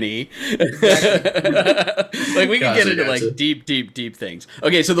 Hamburg, Germany. Like we can get into like deep things.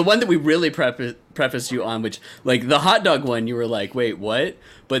 Okay, so the one that we really prefaced you on, which like the hot dog one, you were like, wait, what?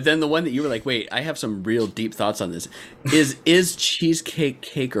 But then the one that you were like, wait, I have some real deep thoughts on this. Is cheesecake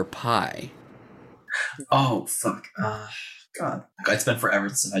cake or pie? Oh fuck. God, it's been forever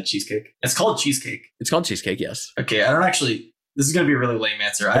since I had cheesecake. It's called cheesecake. It's called cheesecake, yes. Okay, I don't actually. This is gonna be a really lame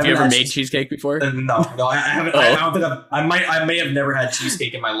answer. Have you ever made cheesecake before? No, I haven't. I don't think I may have never had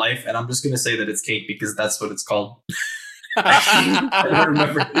cheesecake in my life, and I'm just gonna say that it's cake because that's what it's called. I don't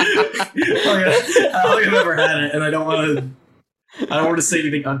remember. I don't think I've ever had it, and I don't want to say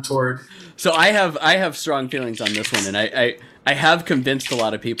anything untoward. So I have strong feelings on this one, and I have convinced a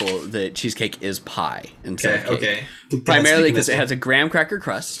lot of people that cheesecake is pie instead of cake. Okay. Primarily because it has a graham cracker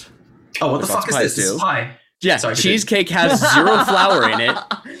crust. Oh, what the fuck is this? This is pie. Yeah, cheesecake has 0 flour in it.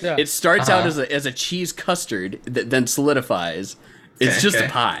 Yeah. It starts out as a cheese custard that then solidifies. It's just a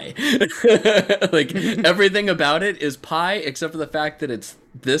pie. Like everything about it is pie except for the fact that it's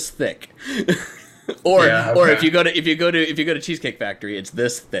this thick. Or if you go to Cheesecake Factory, it's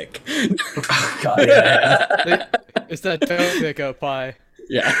this thick. God, yeah. It's that thick pie.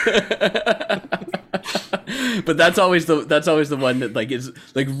 Yeah. But that's always the one that like is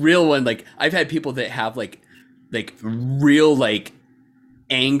like real one. Like I've had people that have like real like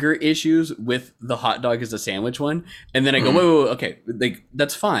anger issues with the hot dog as a sandwich one, and then I go, whoa, okay, like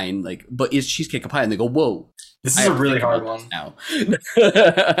that's fine, like, but is cheesecake a pie? And they go, whoa, this is a really hard one now.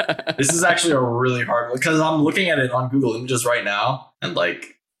 This is actually a really hard one because I'm looking at it on Google Images right now, and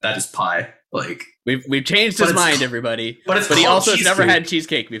like that is pie. Like we've changed his mind, everybody. But he also has never had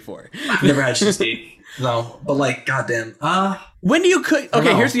cheesecake before. I've never had cheesecake. No, but like, goddamn. When do you cook?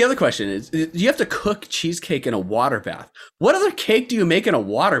 Okay, here's the other question: is you have to cook cheesecake in a water bath? What other cake do you make in a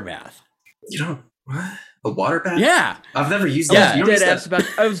water bath? You don't what? A water bath? Yeah, I've never used that. Yeah,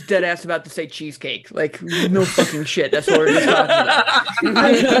 I was dead ass about to say cheesecake. Like no fucking shit. That's what we're just talking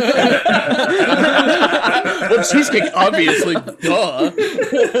about. Well, cheesecake, obviously. Duh.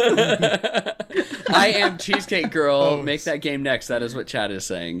 I am cheesecake girl. Oh, make that game next. That is what chat is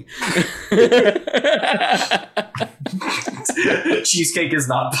saying. Cheesecake is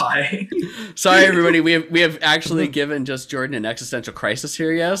not pie. Sorry, everybody. We have actually given just Jordan an existential crisis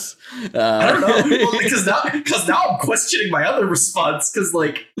here. Yes. I don't know because now I'm questioning my other response because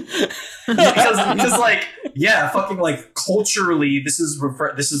like yeah, fucking like culturally this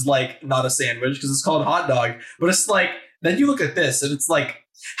is like not a sandwich because it's called hot dog, but it's like then you look at this and it's like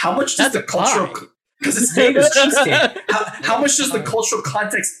how much does the cultural because its name is cheesecake. How much does the cultural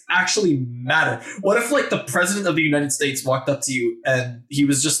context actually matter? What if like the president of the United States walked up to you and he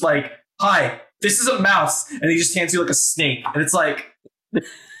was just like, "Hi, this is a mouse," and he just hands you like a snake, and it's like.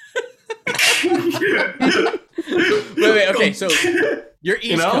 wait, okay, so you're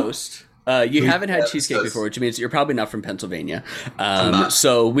East Coast. You haven't had cheesecake before, which means you're probably not from Pennsylvania.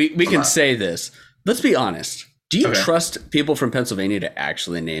 So we can say this. Let's be honest. Do you trust people from Pennsylvania to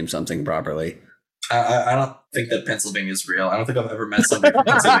actually name something properly? I don't think that Pennsylvania is real. I don't think I've ever met somebody from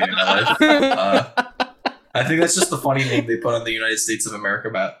Pennsylvania in my life. I think that's just the funny name they put on the United States of America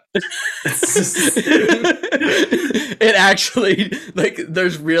map. It actually, like,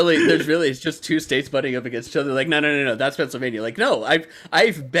 there's really it's just two states butting up against each other. Like, no, that's Pennsylvania. Like, no,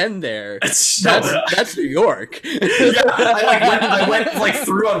 I've been there. That's New York. Yeah, I went like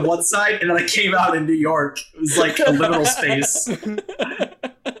through on one side and then I came out in New York. It was like a liminal space.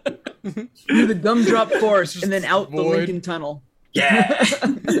 Through the Gumdrop Forest and then out the Lincoln Tunnel. Yeah.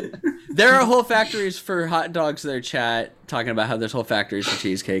 There are whole factories for hot dogs there, chat, talking about how there's whole factories for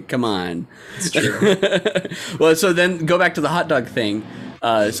cheesecake. Come on. It's true. Well, so then go back to the hot dog thing.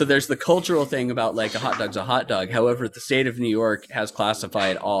 So there's the cultural thing about like a hot dog's a hot dog. However, the state of New York has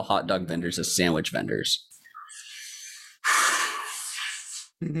classified all hot dog vendors as sandwich vendors.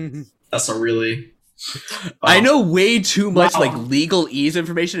 That's a really... I know way too much like legalese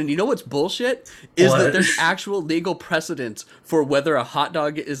information, and you know what's bullshit is that there's actual legal precedence for whether a hot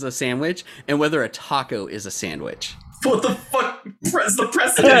dog is a sandwich and whether a taco is a sandwich. What the fuck is the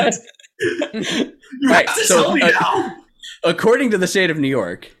precedent? You Right, have to so, tell me now. According to the state of New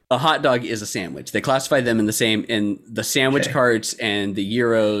York, a hot dog is a sandwich. They classify them in the sandwich carts and the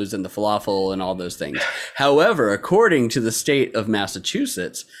gyros and the falafel and all those things. However, according to the state of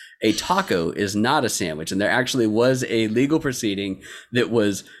Massachusetts, a taco is not a sandwich. And there actually was a legal proceeding that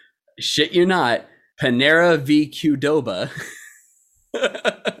was, shit you not, Panera v. Qdoba,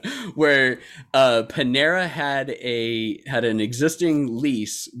 where Panera had an existing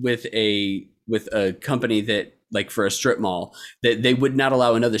lease with a company that, like, for a strip mall, that they would not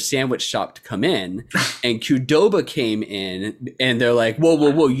allow another sandwich shop to come in, and Qdoba came in and they're like,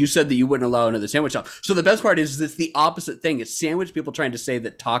 whoa, you said that you wouldn't allow another sandwich shop. So the best part is it's the opposite thing. It's sandwich people trying to say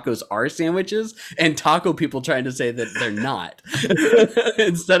that tacos are sandwiches and taco people trying to say that they're not.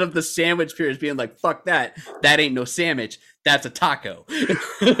 Instead of the sandwich peers being like, fuck that ain't no sandwich, that's a taco.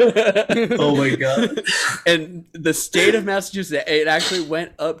 Oh my god. And the state of Massachusetts, it actually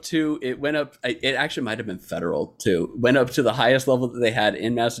it actually might have been federal too, went up to the highest level that they had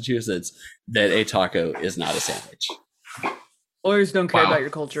in Massachusetts, that a taco is not a sandwich. Lawyers don't care about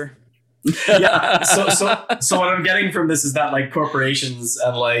your culture. Yeah. So what I'm getting from this is that, like, corporations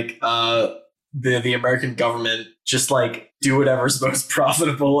and like the American government just like do whatever's most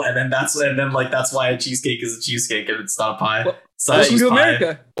profitable, and then that's why a cheesecake is a cheesecake and it's not a pie. Welcome to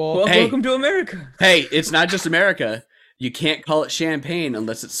America. Welcome to America. Hey, it's not just America. You can't call it champagne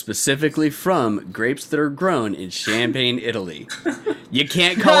unless it's specifically from grapes that are grown in Champagne, Italy. You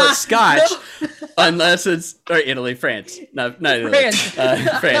can't call it scotch unless it's France. Not Italy. France.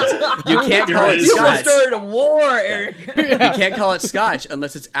 You can't call it You scotch. started a war, Eric. You can't call it scotch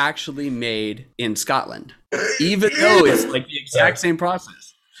unless it's actually made in Scotland, even though it's like the exact same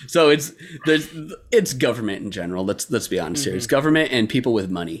process. So it's government in general. Let's be honest here. It's government and people with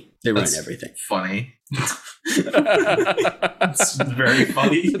money. They run everything. Funny. It's very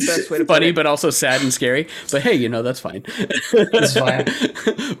funny. The best way to Funny, but also sad and scary. But hey, that's fine. It's fine.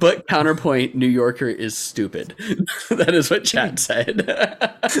 But counterpoint, New Yorker is stupid. That is what chat said.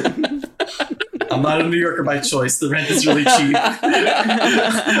 I'm not a New Yorker by choice. The rent is really cheap.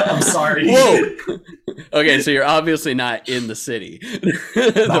 I'm sorry. Whoa. Okay, so you're obviously not in the city.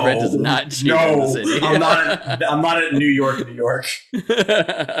 The rent is not cheap in the city. I'm not in New York, New York.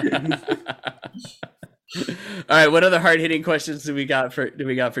 All right, what other hard-hitting questions do we got for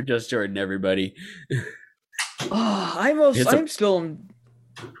Just Jordan, everybody? I'm still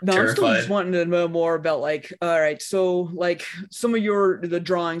just wanting to know more about, like, all right, so like some of the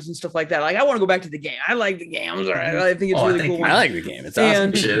drawings and stuff like that. Like, I want to go back to the game. I like the games. All right, I think it's really cool. I like the game. It's awesome.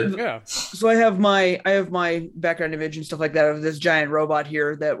 And Yeah. so I have my background image and stuff like that of this giant robot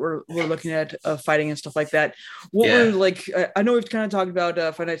here that we're looking at fighting and stuff like that. What were, like, I know we've kind of talked about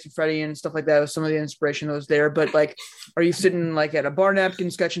Five Nights at Freddy and stuff like that with some of the inspiration that was there, but like, are you sitting like at a bar napkin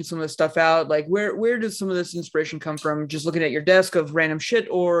sketching some of this stuff out? Like, where does some of this inspiration come from? Just looking at your desk of random shit,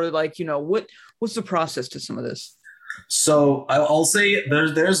 or like, what's the process to some of this? So I'll say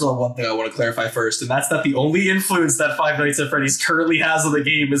there's one thing I want to clarify first, and that's that the only influence that Five Nights at Freddy's currently has on the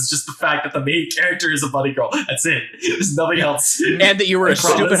game is just the fact that the main character is a bunny girl. That's it. There's nothing else. And that you were a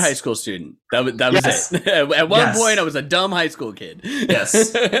stupid high school student. That was it. At one point, I was a dumb high school kid.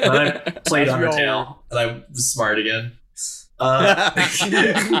 Yes. And I played Undertale, and I was smart again. You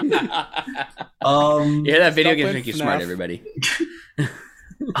hear that? Video games make you smart, everybody. In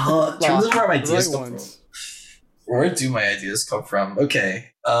terms of where my ideas come from. Where do my ideas come from?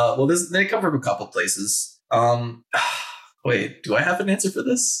 Okay. Well, they come from a couple places. Wait, do I have an answer for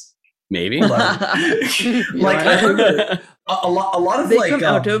this? Maybe. Like, I remember a lot of they like come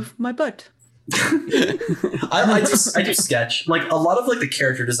out of my butt. I do sketch. Like a lot of like the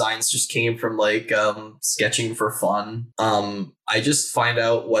character designs just came from like sketching for fun. I just find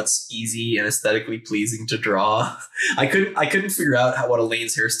out what's easy and aesthetically pleasing to draw. I couldn't figure out what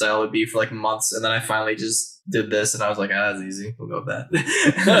Elaine's hairstyle would be for like months, and then I finally just did this, and I was like, that's easy. We'll go with that.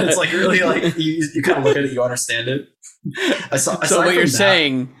 It's like really like you kind of look at it, you understand it. So what you're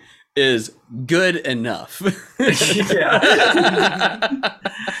saying is good enough. Yeah.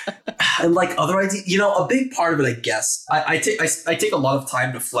 And like other ideas, a big part of it, I guess, I take a lot of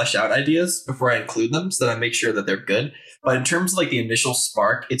time to flesh out ideas before I include them so that I make sure that they're good. But in terms of like the initial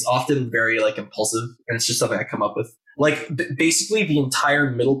spark, it's often very like impulsive, and it's just something I come up with. Like basically the entire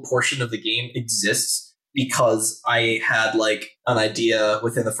middle portion of the game exists because I had like an idea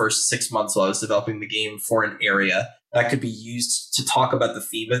within the first 6 months while I was developing the game for an area that could be used to talk about the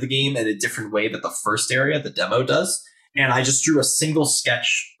theme of the game in a different way that the first area, the demo, does. And I just drew a single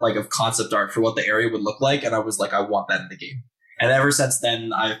sketch like of concept art for what the area would look like, and I was like, I want that in the game. And ever since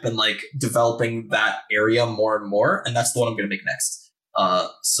then, I've been like developing that area more and more, and that's the one I'm going to make next.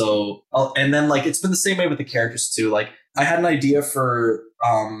 And then like it's been the same way with the characters too. Like I had an idea for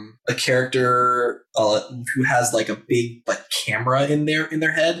a character who has like a big like camera in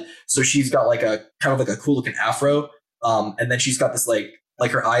their head. So she's got like a kind of like a cool looking afro, and then she's got this like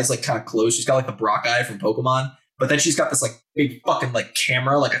her eyes like kind of closed. She's got like the Brock eye from Pokemon. But then she's got this like big fucking like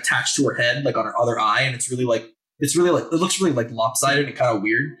camera like attached to her head, like on her other eye, and it looks really like lopsided and kind of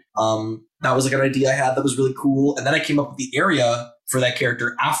weird. That was like an idea I had that was really cool. And then I came up with the area for that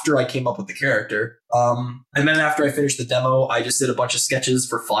character after I came up with the character. And then after I finished the demo, I just did a bunch of sketches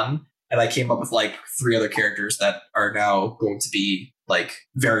for fun, and I came up with like 3 other characters that are now going to be like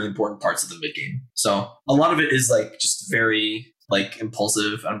very important parts of the mid game. So a lot of it is like just very like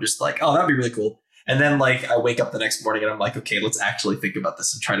impulsive. I'm just like, oh, that'd be really cool. And then like I wake up the next morning and I'm like, okay, let's actually think about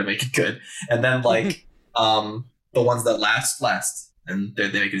this and try to make it good. And then like the ones that last, and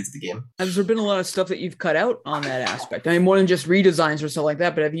they make it into the game. Has there been a lot of stuff that you've cut out on that aspect? I mean, more than just redesigns or stuff like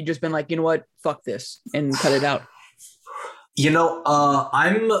that, but have you just been like, you know what, fuck this, and cut it out?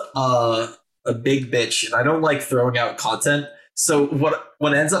 I'm a big bitch, and I don't like throwing out content. So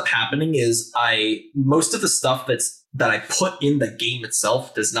what ends up happening is most of the stuff that I put in the game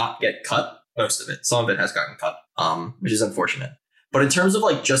itself does not get cut. Most of it. Some of it has gotten cut, which is unfortunate. But in terms of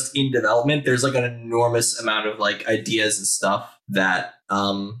like just in development, there's like an enormous amount of like ideas and stuff that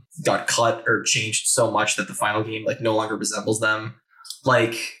got cut or changed so much that the final game like no longer resembles them.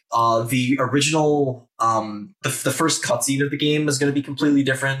 Like the original, the first cutscene of the game is going to be completely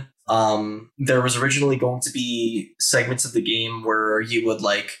different. There was originally going to be segments of the game where you would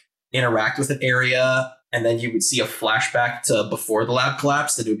like interact with an area, and then you would see a flashback to before the lab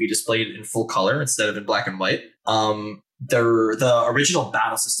collapsed, and it would be displayed in full color instead of in black and white. The original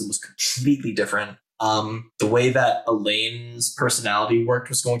battle system was completely different. The way that Elaine's personality worked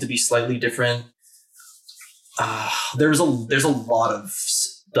was going to be slightly different. There's a lot of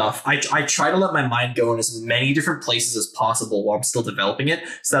stuff. I try to let my mind go in as many different places as possible while I'm still developing it,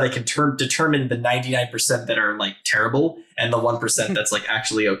 so that I can determine the 99% that are like terrible and the 1% that's like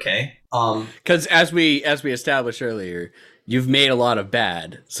actually okay. Because as we established earlier, you've made a lot of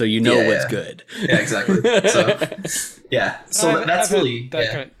bad, so you know what's good. Yeah, exactly. So yeah, so that's really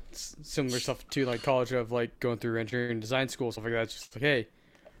that kind of similar stuff to like college, of like going through engineering and design school, stuff like that. It's just like, hey,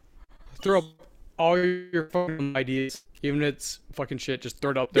 throw up all your fucking ideas, even if it's fucking shit, just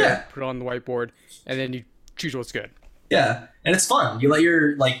throw it up there, put it on the whiteboard, and then you choose what's good. Yeah, and it's fun. You let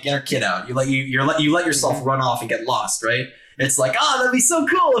your like inner kid out. You let yourself run off and get lost, right? It's like, oh, that'd be so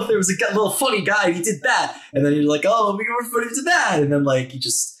cool if there was a little funny guy who did that, and then you're like, oh, it'd be more funny if he did that, and then like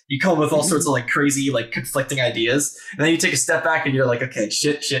you come up with all sorts of like crazy like conflicting ideas, and then you take a step back and you're like, okay,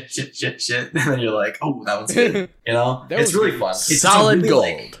 shit, and then you're like, oh, that one's good. You know, it's really fun. It's solid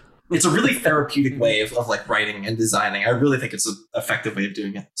gold. It's a really therapeutic way of like writing and designing. I really think it's an effective way of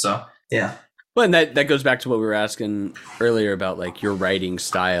doing it. So yeah. Well, and that goes back to what we were asking earlier about like your writing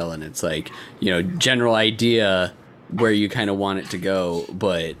style, and it's like, general idea where you kind of want it to go,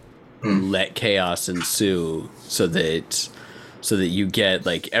 but let chaos ensue so that you get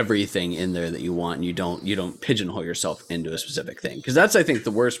like everything in there that you want, and you don't pigeonhole yourself into a specific thing. Because that's, I think,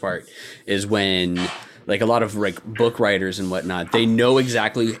 the worst part is when like a lot of like book writers and whatnot, they know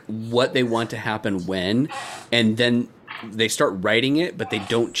exactly what they want to happen when, and then they start writing it, but they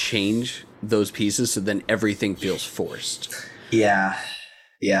don't change those pieces, so then everything feels forced. Yeah,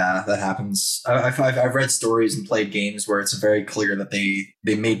 that happens. I've read stories and played games where it's very clear that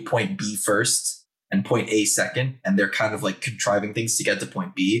they made point B first and point A second, and they're kind of like contriving things to get to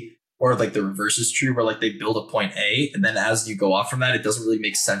point B. or like the reverse is true, where like they build a point A, and then as you go off from that, it doesn't really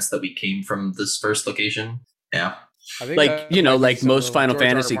make sense that we came from this first location. Yeah, I think like you know, like most Final George R.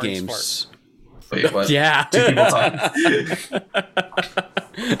 R. Fantasy Martin's games. wait, what? Yeah. Two people talking. part.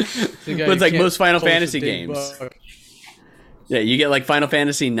 But it's like most Final Close Fantasy the big games. book. Yeah, you get like Final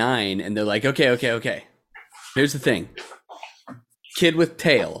Fantasy 9, and they're like, okay. Here's the thing: kid with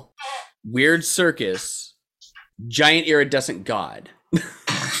tail, weird circus, giant iridescent god.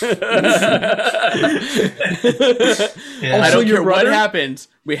 Yeah. I Also, don't your care what brother- happens.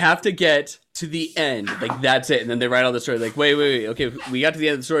 We have to get to the end. Like that's it. And then they write all the story. Like, wait. Okay, we got to the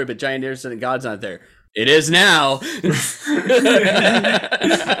end of the story, but giant iridescent god's not there. It is now.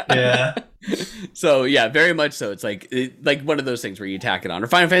 Yeah. So yeah, very much so. It's like one of those things where you tack it on, or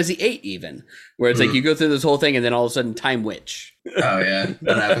Final Fantasy VIII even, where it's like you go through this whole thing and then all of a sudden Time Witch. Oh yeah,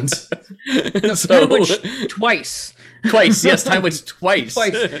 that happens. So Time Witch twice. twice, yes, Time Witch twice.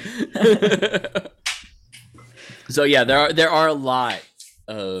 So yeah, there are a lot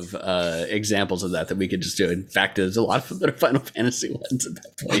of examples of that we could just do. In fact, there's a lot of other Final Fantasy ones at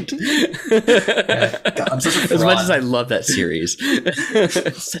that point. God, I'm such a As much fraud. as I love that series,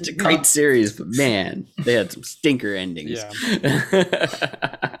 it's such a great series, but man, they had some stinker endings. Yeah.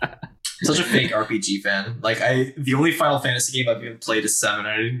 Such a fake RPG fan. Like the only Final Fantasy game I've even played is 7.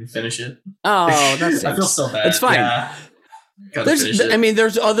 I didn't even finish it. Oh, that's I feel so bad. It's fine. Yeah. Gotta finish it. I mean,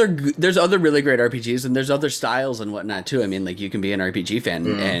 there's other really great RPGs, and there's other styles and whatnot too. I mean, like you can be an RPG fan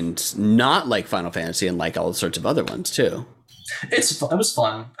and not like Final Fantasy and like all sorts of other ones too. It was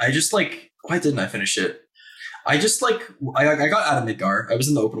fun. I just like, why didn't I finish it? I just like, I got out of Midgar. I was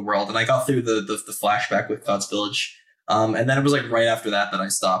in the open world and I got through the flashback with Cloud's Village. And then it was like right after that I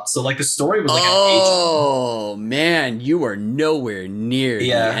stopped. So like the story was like Oh man, you are nowhere near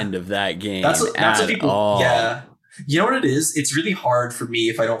the end of that game. That's what people. all. Yeah, you know what it is? It's really hard for me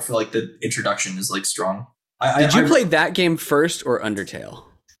if I don't feel like the introduction is like strong. Did you play that game first or Undertale?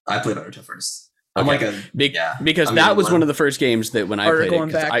 I played Undertale first. I'm Okay. like because I'm that in was one. one of the first games that when I Or played going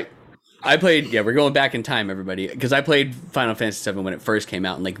it, 'cause back. I played, we're going back in time, everybody, because I played Final Fantasy VII when it first came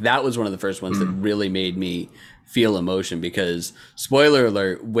out, and like that was one of the first ones that really made me feel emotion. Because spoiler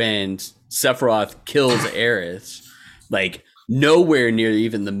alert, when Sephiroth kills Aerith, like nowhere near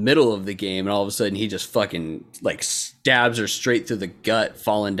even the middle of the game, and all of a sudden he just fucking like stabs her straight through the gut,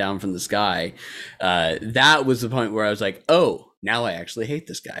 falling down from the sky. That was the point where I was like, oh. Now I actually hate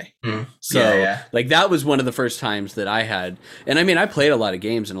this guy. So like that was one of the first times that I had, and I mean, I played a lot of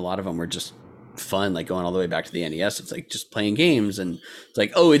games and a lot of them were just fun, like going all the way back to the NES. It's like just playing games and it's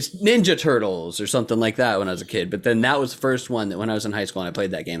like, oh, it's Ninja Turtles or something like that when I was a kid. But then that was the first one that when I was in high school and I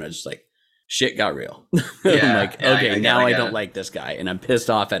played that game, I was just like, shit got real. I'm like, okay, now I don't like this guy, and I'm pissed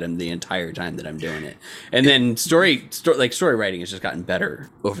off at him the entire time that I'm doing it. And then story writing has just gotten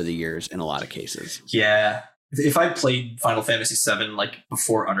better over the years in a lot of cases. Yeah. If I played Final Fantasy VII like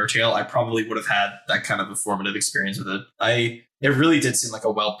before Undertale, I probably would have had that kind of a formative experience with it. It really did seem like a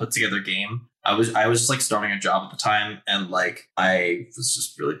well put together game. I was just like starting a job at the time, and like I was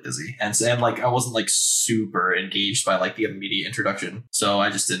just really busy, and like I wasn't like super engaged by like the immediate introduction, so I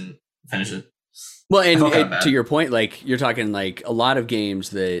just didn't finish it. Well, and to your point, like you're talking like a lot of games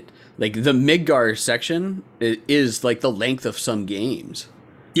that like the Midgar section is like the length of some games.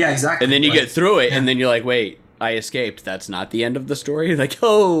 Yeah, exactly. And then you get through it, and then you're like, wait, I escaped. That's not the end of the story. Like,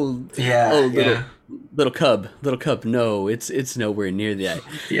 little cub. No, it's nowhere near that.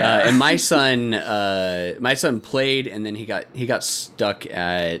 Yeah. And my son played, and then he got stuck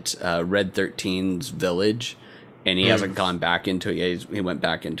at Red 13's village, and he hasn't gone back into it. He went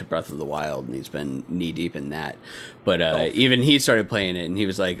back into Breath of the Wild, and he's been knee deep in that. But even he started playing it, and he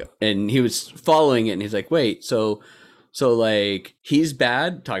was like, and he was following it, and he's like, wait, so like he's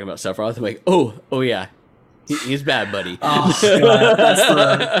bad, talking about Sephiroth. I'm like, oh yeah, he's bad, buddy. Oh God,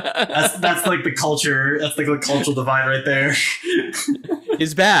 that's like the culture. That's like the cultural divide right there.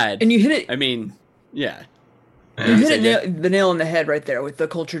 He's bad, And you hit it. I mean, yeah. You hit the nail on the head right there with the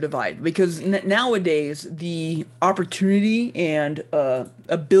culture divide, because nowadays the opportunity and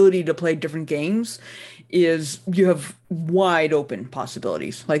ability to play different games is you have wide open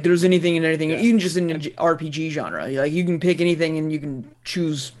possibilities. Like there's anything and everything, even just in the RPG genre. Like you can pick anything and you can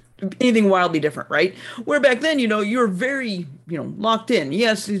choose anything wildly different, right? Where back then, you're very, locked in.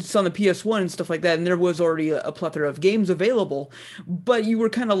 Yes, it's on the PS1 and stuff like that, and there was already a plethora of games available, but you were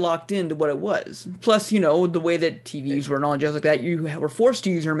kind of locked into what it was. Plus, the way that TVs were and all jazz like that, you were forced to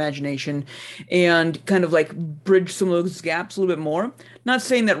use your imagination and kind of like bridge some of those gaps a little bit more. Not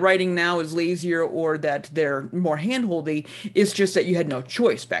saying that writing now is lazier or that they're more handholdy. It's just that you had no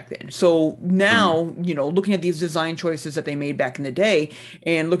choice back then. So now, looking at these design choices that they made back in the day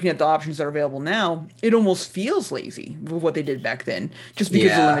and looking at the options that are available now, it almost feels lazy with what they did back then, just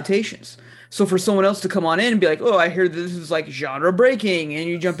because of limitations. So for someone else to come on in and be like, oh, I hear this is like genre breaking, and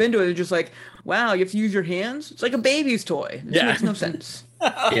you jump into it, and just like, wow, you have to use your hands? It's like a baby's toy. This makes no sense.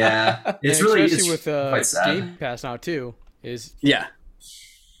 Yeah, it's and really especially it's with quite sad. Game Pass now too. Is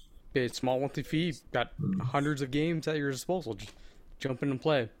it's small monthly fee, got hundreds of games at your disposal. Just jump in and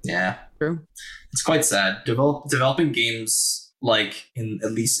play. Yeah, True. it's quite sad. Developing games like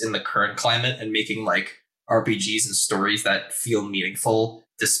at least in the current climate and making like RPGs and stories that feel meaningful,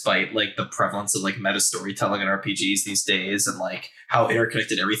 despite like the prevalence of like meta storytelling in RPGs these days and like how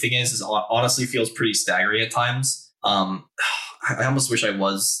interconnected everything is honestly feels pretty staggering at times. I almost wish I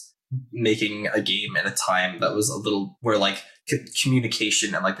was making a game in a time that was a little where like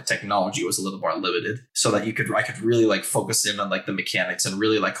communication and like the technology was a little more limited, so that I could really like focus in on like the mechanics and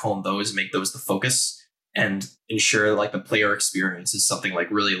really like hone those, make those the focus, and ensure like the player experience is something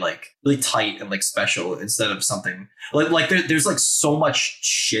like really tight and like special, instead of something like there's like so much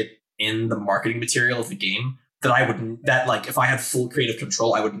shit in the marketing material of the game that like if I had full creative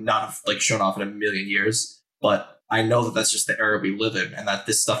control, I would not have like shown off in a million years. But I know that that's just the era we live in, and that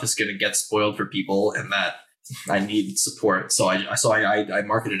this stuff is going to get spoiled for people, and that I need support. So I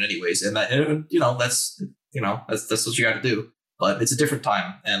market it anyways, and that that's what you got to do. But it's a different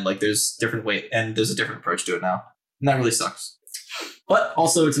time, and like there's different way, and there's a different approach to it now, and that really sucks. But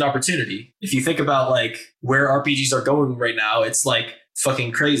also, it's an opportunity. If you think about like where RPGs are going right now, it's like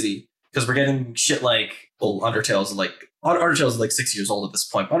fucking crazy, because we're getting shit like Undertale is like 6 years old at this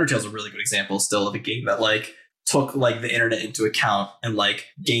point. Undertale's a really good example still of a game that like took like the internet into account and like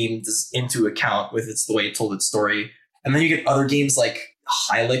games into account with the way it told its story. And then you get other games like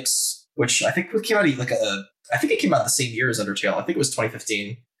Hylics, which I think came out I think it came out the same year as Undertale. I think it was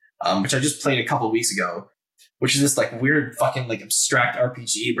 2015, which I just played a couple of weeks ago, which is this like weird fucking like abstract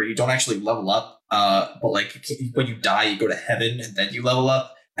RPG where you don't actually level up, but like when you die, you go to heaven and then you level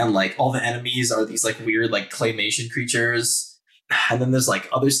up. And like all the enemies are these like weird like claymation creatures. And then there's like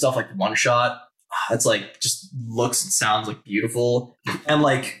other stuff like One Shot. It's like just looks and sounds like beautiful. And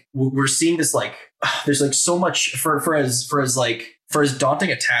like we're seeing this like there's like so much for as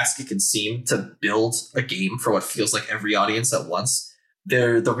daunting a task it can seem to build a game for what feels like every audience at once.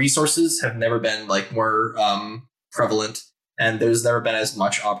 The resources have never been like more prevalent, and there's never been as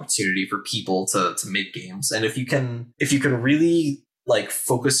much opportunity for people to make games. And if you can really like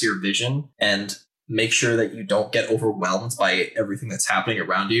focus your vision and make sure that you don't get overwhelmed by everything that's happening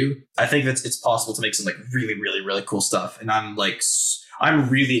around you, I think that it's possible to make some like really, really, really cool stuff. And I'm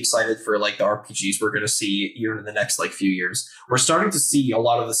really excited for like the RPGs we're going to see even in the next like few years. We're starting to see a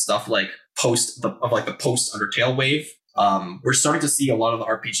lot of the stuff like post Undertale wave. We're starting to see a lot of the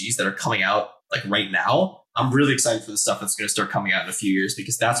RPGs that are coming out like right now. I'm really excited for the stuff that's going to start coming out in a few years,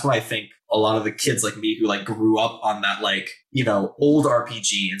 because that's what I think a lot of the kids like me who like grew up on that like, old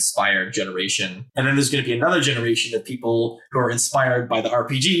RPG inspired generation. And then there's going to be another generation of people who are inspired by the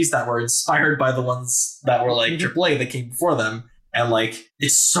RPGs that were inspired by the ones that were like AAA that came before them. And like,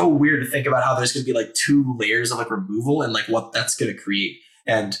 it's so weird to think about how there's going to be like two layers of like removal and like what that's going to create,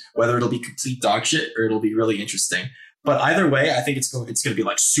 and whether it'll be complete dog shit or it'll be really interesting. But either way, I think it's going to be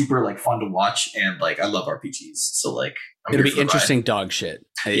like super like fun to watch, and like I love RPGs, so like it'll be interesting dog shit.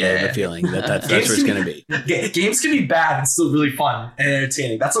 I have a feeling that's what it's going to be. Games can be bad and still really fun and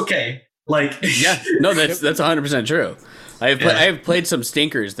entertaining. That's okay. Like that's 100% true. I have played some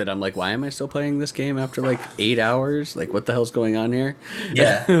stinkers that I'm like, why am I still playing this game after like 8 hours? Like, what the hell's going on here?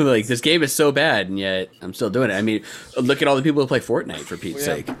 Yeah, like this game is so bad, and yet I'm still doing it. I mean, look at all the people who play Fortnite, for Pete's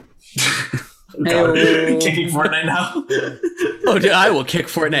sake. God, kicking Fortnite now. Oh, dude, I will kick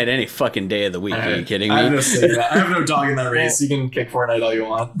Fortnite any fucking day of the week. Are you kidding me? I have no dog in that race. You can kick Fortnite all you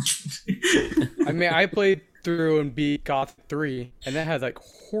want. I mean, I played through and beat Goth 3, and that had like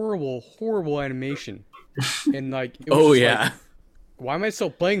horrible animation. And like, it was like, why am I still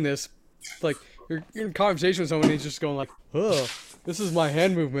playing this? Like, you're in conversation with someone and he's just going like, oh, this is my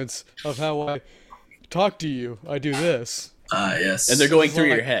hand movements of how I talk to you. I do this. Yes. And they're going through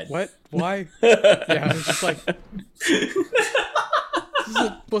your head. What? Why? Yeah, it's just like, this is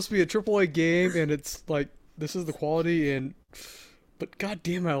supposed to be a AAA game, and it's like, this is the quality, but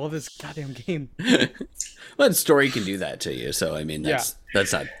goddamn, I love this goddamn game. Well, the story can do that to you, so I mean, that's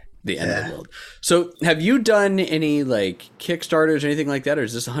not the end of the world. So, have you done any like Kickstarters or anything like that, or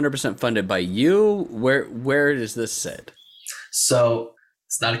is this 100% funded by you? Where does this sit? So,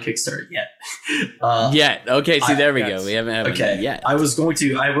 it's not a Kickstarter yet. Yet. Okay, see, there we go. We haven't okay. yet. I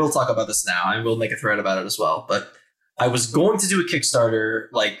will talk about this now. I will make a thread about it as well. But I was going to do a Kickstarter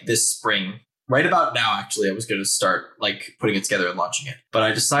like this spring, right about now, actually, I was going to start like putting it together and launching it. But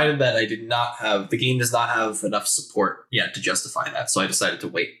I decided that the game does not have enough support yet to justify that. So I decided to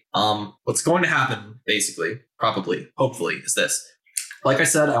wait. What's going to happen, basically, probably, hopefully, is this. Like I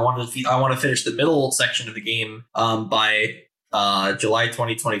said, I want to finish the middle section of the game by July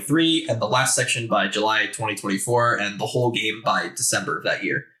 2023, and the last section by July 2024, and the whole game by December of that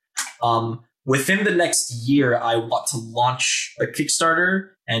year. Within the next year, I want to launch a Kickstarter,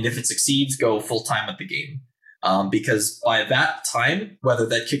 and if it succeeds, go full time at the game. Because by that time, whether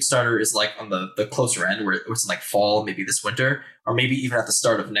that Kickstarter is like on the closer end, where it's like fall, maybe this winter, or maybe even at the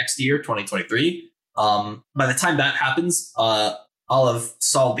start of next year, 2023, by the time that happens, I'll have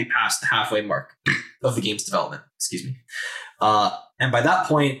solidly passed the halfway mark of the game's development. Excuse me. And by that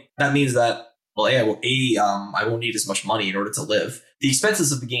point, that means that, well, I won't need as much money in order to live. The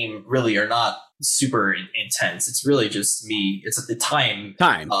expenses of the game really are not super intense. It's really just me. It's the time.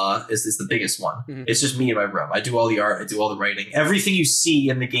 Is the biggest one. Mm-hmm. It's just me in my room. I do all the art. I do all the writing. Everything you see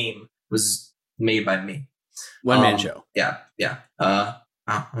in the game was made by me. One man show. Yeah.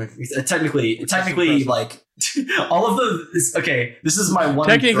 Technically, like all of okay. This is my one.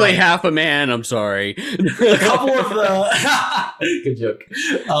 Technically, half a man. I'm sorry. A couple of the good joke.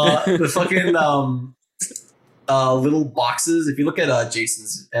 The fucking little boxes. If you look at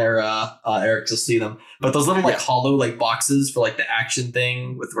Jason's era, Eric's, you'll see them. But those little like hollow like boxes for like the action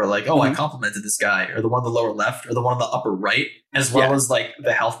thing with where like, I complimented this guy, or the one on the lower left, or the one on the upper right, as well as like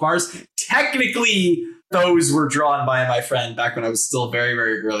the health bars. Technically, those were drawn by my friend back when I was still very,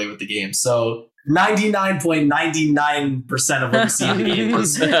 very early with the game. So 99.99% of what you see in the game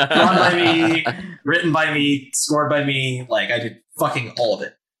was drawn by me, written by me, scored by me. Like I did fucking all of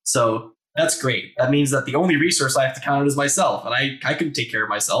it. So that's great. That means that the only resource I have to count on is myself, and I can take care of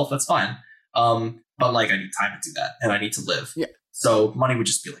myself. That's fine. But like I need time to do that, and I need to live. Yeah. So money would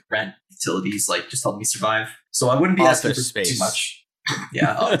just be like rent, utilities, like just help me survive. So I wouldn't be asking for too much.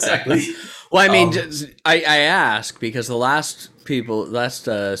 Yeah, exactly. Well, I mean, I ask because the last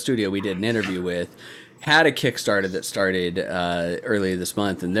studio we did an interview with had a Kickstarter that started earlier this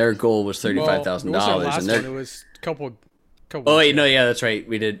month, and their goal was $35,000. And it was a couple. Oh wait, no, yeah, that's right.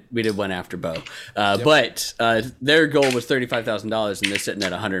 We did one after Bo, but their goal was $35,000, and they're sitting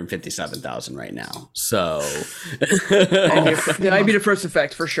at $157,000 right now. So the Ibeta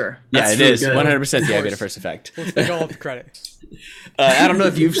effect for sure. Yeah, that's it is 100% the Ibeta effect. Let's take all the credit. I don't know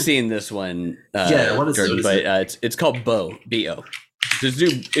if you've seen this one, what is Jordan, but it's called Bo, B-O. If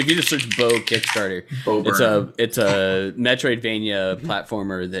you just search Bo Kickstarter, it's a Metroidvania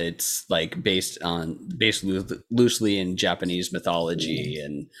platformer that's like based loosely in Japanese mythology,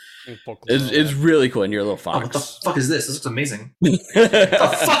 and it's really cool. And you're a little fox. Oh, what the fuck is this? This looks amazing. What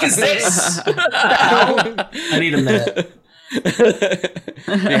the fuck is this? I need a minute. He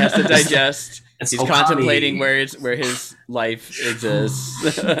has to digest. He's contemplating where his life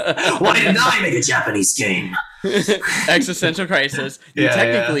exists. Why didn't I make a Japanese game? Existential crisis. You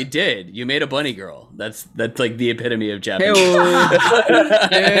technically did. You made a bunny girl. That's like the epitome of Japanese. I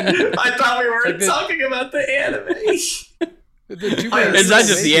thought we were talking about the anime. It's not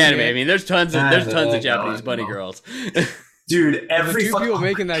just the anime. I mean, there's tons of Japanese bunny girls. Dude, every two people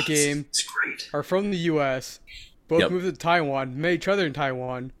making that game are from the U.S. Both moved to Taiwan, met each other in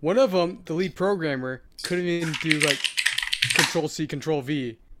Taiwan. One of them, the lead programmer, couldn't even do like Control-C,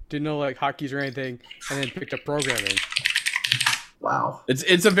 Control-V. Didn't know like hotkeys or anything, and then picked up programming. Wow.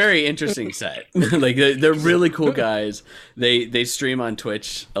 It's a very interesting set. Like they're really cool guys. They stream on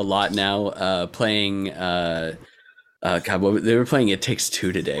Twitch a lot now, playing God, they were playing It Takes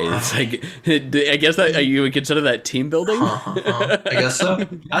Two today. It's like, I guess that you would consider that team building. I guess so.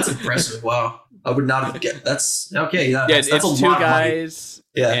 That's impressive. Wow. I would not have get. That's okay. Yeah, it's two guys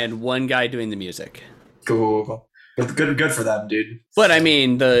and one guy doing the music. Cool. Good for them, dude. But I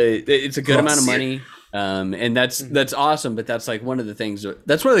mean, it's a good amount of money, and that's awesome. But that's like one of the things.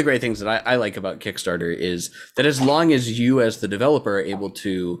 That's one of the great things that I like about Kickstarter is that as long as you, as the developer, are able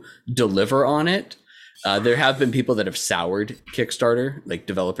to deliver on it. There have been people that have soured Kickstarter, like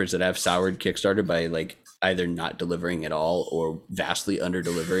developers that have soured Kickstarter by like either not delivering at all or vastly under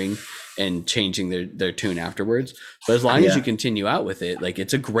delivering and changing their tune afterwards. But as long as you continue out with it, like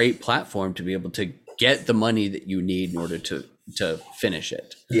it's a great platform to be able to get the money that you need in order to finish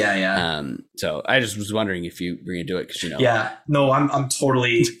it. Yeah. So I just was wondering if you were gonna do it because Yeah. No, I'm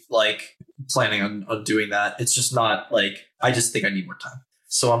totally like planning on doing that. It's just not like I just think I need more time.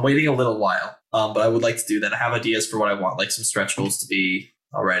 So I'm waiting a little while. But I would like to do that. I have ideas for what I want, like some stretch goals to be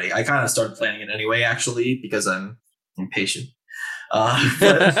already. I kind of started planning it anyway, actually, because I'm impatient. Yeah.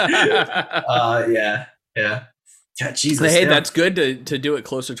 Yeah, Jesus. But hey, yeah. that's good to do it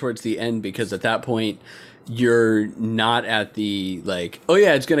closer towards the end, because at that point you're not at the like, oh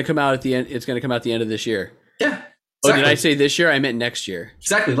yeah, it's going to come out at the end. It's going to come out the end of this year. Yeah. Oh, Exactly. did I say this year? I meant next year.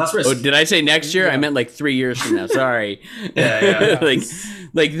 Exactly. Less risk. Oh, did I say next year? I meant like 3 years from now. Sorry. Yeah.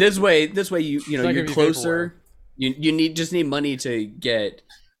 like this way you know, not you're gonna be closer. You just need money to get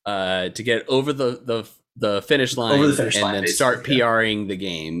over the finish line, Over the finish line, and then start basically, PRing the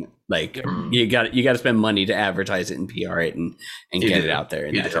game. Like you got to spend money to advertise it and PR it and get it out there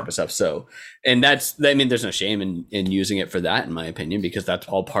and that type of stuff. So, and there's no shame in using it for that, in my opinion, because that's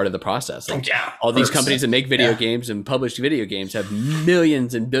all part of the process. Like, all these companies that make video games and publish video games have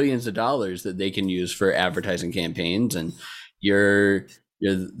millions and billions of dollars that they can use for advertising campaigns, and you're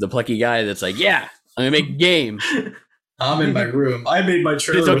the plucky guy that's like, yeah, I'm gonna make a game. I'm in my room. I made my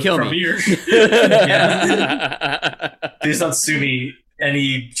trailer. Please don't kill from me. here. Please don't sue me.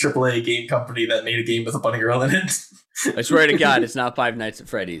 Any AAA game company that made a game with a bunny girl in it. I swear to God, it's not Five Nights at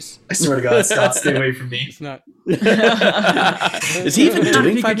Freddy's. I swear to God, Scott, stay away from me. It's not. Is he even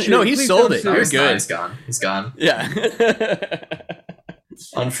doing Five Nights? No, he sold it. don't You're sue. good. He's gone. He's gone. Yeah.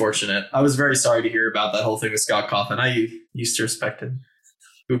 Unfortunate. I was very sorry to hear about that whole thing with Scott Cawthon. I used to respect him.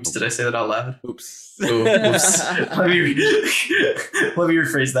 Oops, did I say that out loud? Oops. Ooh, oops. Let me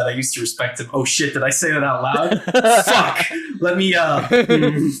rephrase that. I used to respect him. Oh shit, did I say that out loud? Fuck. Let me Let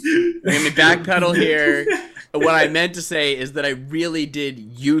me backpedal here. What I meant to say is that I really did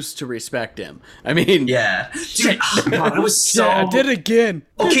used to respect him. I mean, yeah. Dude, oh God, I was so Yeah, I did it again.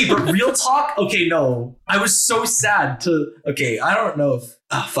 Okay, but real talk? Okay, no. I was so sad to I don't know if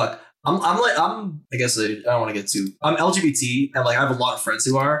fuck. I guess I don't want to get too I'm LGBT, and like I have a lot of friends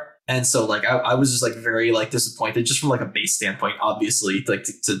who are, and so like I was just like very like disappointed just from like a base standpoint, obviously, like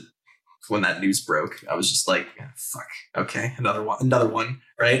to when that news broke. I was just like, fuck, okay, another one,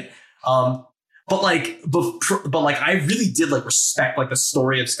 right? But I really did like respect like the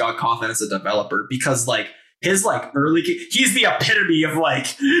story of Scott Cawthon as a developer, because like his like he's the epitome of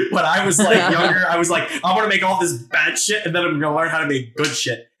like when I was like younger, I was like, I want to make all this bad shit and then I'm gonna learn how to make good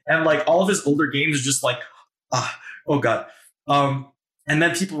shit. And like all of his older games are just like, oh God. And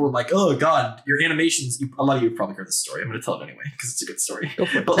then people were like, oh God, your animations, a lot of you have probably heard this story. I'm going to tell it anyway, because it's a good story.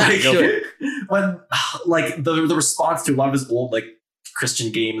 But like, when like the response to a lot of his old like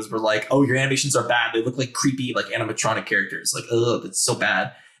Christian games were like, oh, your animations are bad. They look like creepy, like animatronic characters. Like, oh, that's so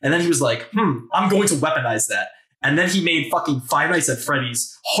bad. And then he was like, I'm going to weaponize that. And then he made fucking Five Nights at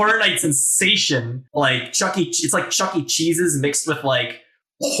Freddy's, Horror Night Sensation, like it's like Chuck E. Cheese's mixed with like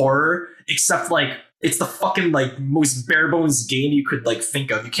horror, except like it's the fucking like most bare bones game you could like think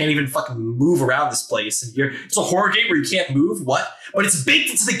of. You can't even fucking move around this place. And it's a horror game where you can't move. What? But it's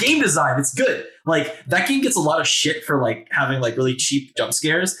baked into the game design. It's good. Like that game gets a lot of shit for like having like really cheap jump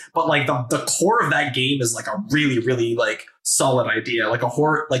scares, but like the core of that game is like a really, really like solid idea. Like a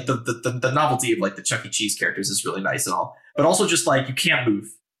horror, like the novelty of like the Chuck E. Cheese characters is really nice and all, but also just like you can't move.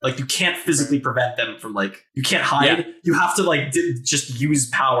 Like you can't physically prevent them from like, you can't hide. Yeah. You have to like just use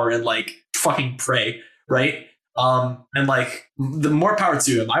power and like fucking pray, right? And like the more power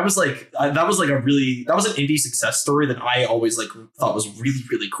to him. I was like, that was an indie success story that I always like thought was really,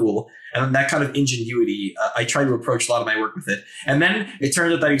 really cool. And that kind of ingenuity, I tried to approach a lot of my work with it. And then it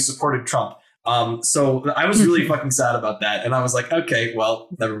turned out that he supported Trump. So I was really fucking sad about that. And I was like, okay, well,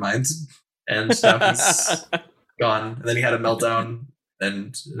 never mind. And now he's gone. And then he had a meltdown.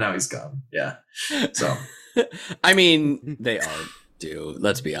 And now he's gone. Yeah. So, I mean, they all do.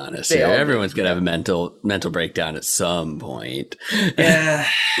 Let's be honest. Everyone's gonna have a mental breakdown at some point. Yeah.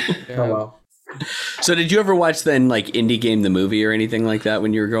 Oh well. So, did you ever watch then like Indie Game the movie or anything like that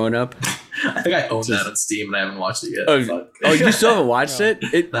when you were growing up? I think I own that on Steam and I haven't watched it yet. Oh, you still haven't watched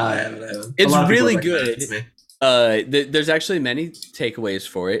it? No, I haven't. It's really good. There's actually many takeaways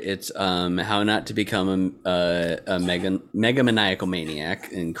for it. It's how not to become a megamaniacal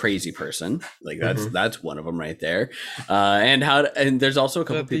maniac and crazy person. Like that's one of them right there. And there's also a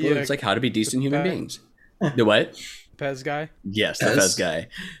couple people. It's like how to be decent human beings. The what? Fez guy? Yes, the Fez guy.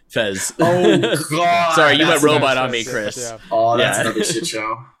 Fez. Oh God! Sorry, you went robot on me, Chris. Yeah. Oh, that's another shit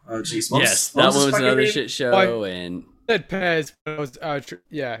show. Oh jeez. Yes, that one was another shit show. And said Pez, but it was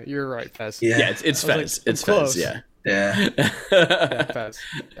yeah, you're right, Pez. Yeah, it's Fez. Like, it's Fez. Yeah. Yeah, Fez.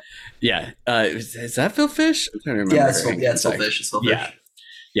 Yeah. Is that Phil Fish? I'm trying to remember. Yeah, it's Phil Fish. It's Phil Fish. Yeah.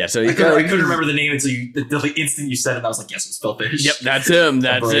 Yeah, so I couldn't remember the name until the instant you said it. I was like, yes, it's Phil Fish. Yep, that's him.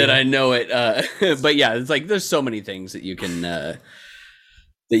 That's it. I know it. But yeah, it's like there's so many things that you can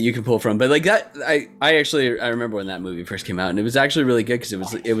that you can pull from. But like that, I remember when that movie first came out, and it was actually really good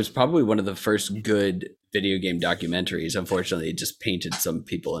because it was probably one of the first good video game documentaries. Unfortunately, it just painted some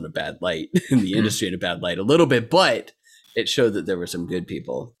people in a bad light in the industry in a bad light a little bit, but it showed that there were some good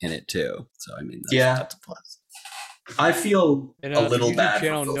people in it too. So I mean, that's a plus. I feel a little bad.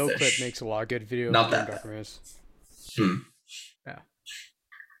 Channel for No Phil Clip Fish. makes a lot of good video Not game that documentaries. Yeah.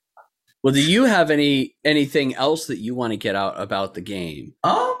 Well, do you have anything else that you want to get out about the game?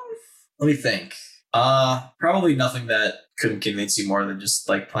 Let me think. Probably nothing that couldn't convince you more than just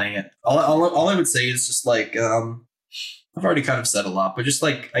like playing it. All I would say is just like I've already kind of said a lot, but just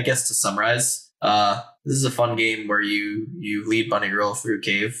like I guess to summarize, this is a fun game where you lead Bunny Girl through a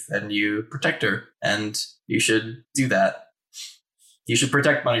cave and you protect her, and you should do that. You should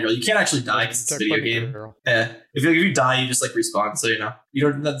protect Bunny Girl. You can't actually die because it's a video game. Yeah, if you die, you just like respawn. So you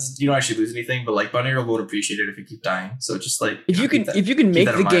don't actually lose anything. But like Bunny Girl won't appreciate it if you keep dying. So just like if you can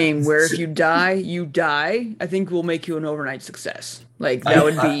make the game where if you die, you die, I think we'll make you an overnight success. Like that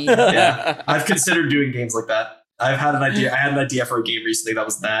would be. Yeah, I've considered doing games like that. I had an idea for a game recently that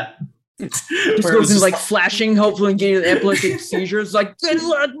was that. Just goes in like flashing, hopefully getting epileptic seizures. Like good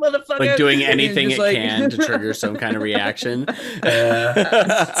luck, motherfucker. Like doing anything it can to trigger some kind of reaction.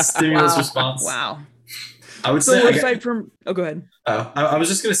 Stimulus response. Wow. I would say aside from go ahead. I was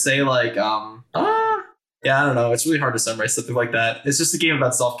just gonna say like yeah, I don't know. It's really hard to summarize something like that. It's just a game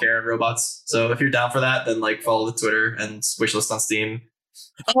about self-care and robots. So if you're down for that, then like follow the Twitter and wishlist on Steam.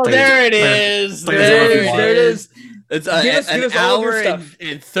 Oh, there it is. There it is. It's an hour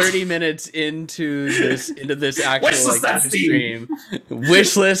and 30 minutes into this actual like, stream.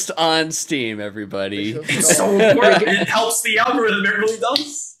 Wishlist on Steam, everybody. It's so important. It helps the algorithm. It really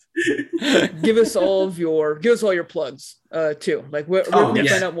does. Give us all your plugs too. Like where can we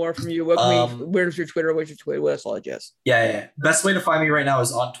find out more from you? Where's your Twitter? What's your Twitter? What else all Jess? Yeah. Best way to find me right now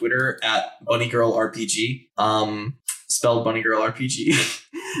is on Twitter at BunnyGirlRPG. Spelled Bunny Girl RPG.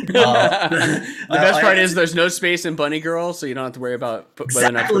 The best part is there's no space in Bunny Girl, so you don't have to worry about whether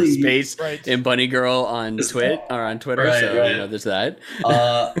or not to put space in Bunny Girl on Twitter. Right. There's that.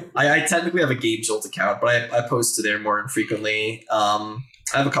 I technically have a Game Jolt account, but I post to there more infrequently. I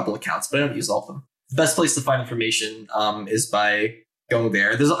have a couple accounts, but I don't use all of them. The best place to find information is by going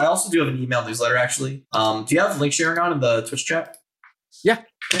there. I also do have an email newsletter actually. Do you have link sharing on in the Twitch chat? Yeah.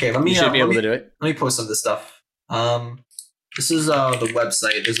 Okay, you should be able to do it. Let me post some of this stuff. This is the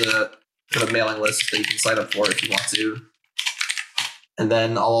website. There's a mailing list that you can sign up for if you want to. And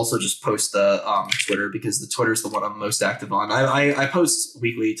then I'll also just post the Twitter because the Twitter is the one I'm most active on. I post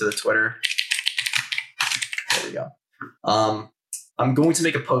weekly to the Twitter. There we go. I'm going to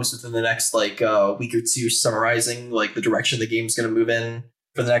make a post within the next week or two summarizing like the direction the game's going to move in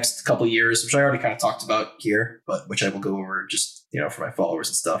for the next couple of years, which I already kind of talked about here, but which I will go over just for my followers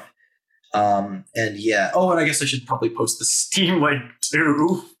and stuff. And I guess I should probably post the Steam link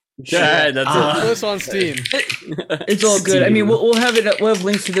too. Yeah, that's post on Steam. It's all good. Steam. I mean, we'll have it. We'll have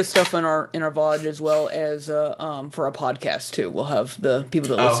links to this stuff in our VOD as well as for our podcast too. We'll have the people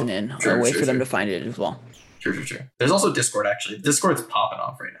that listen in a way for them to find it as well. Sure. There's also Discord actually. Discord's popping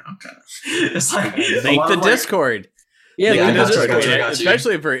off right now. Kind of. It's like link the Discord. Yeah,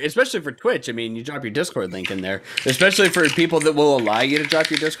 especially for Twitch. I mean, you drop your Discord link in there, especially for people that will allow you to drop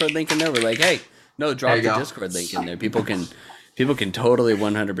your Discord link in there. We're like, hey, no, drop the Discord link in there. People can totally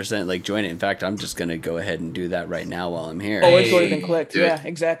 100% like join it. In fact, I'm just gonna go ahead and do that right now while I'm here. Oh, it's already been clicked. Yeah,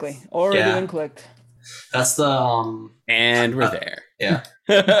 exactly. Already been clicked. That's the and we're there. Yeah.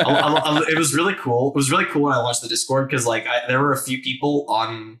 It was really cool. It was really cool when I launched the Discord because there were a few people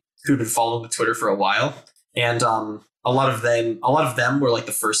who'd been following the Twitter for a while, and a lot of them were like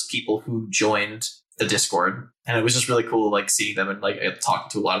the first people who joined the Discord, and it was just really cool like seeing them and like talking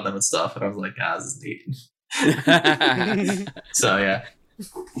to a lot of them and stuff. And I was like, this is neat. So yeah.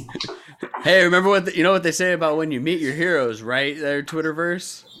 Hey, remember what they say about when you meet your heroes, right? Their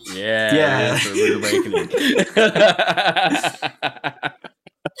Twitterverse. Yeah.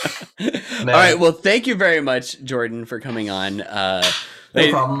 All right. Well, thank you very much, Jordan, for coming on. No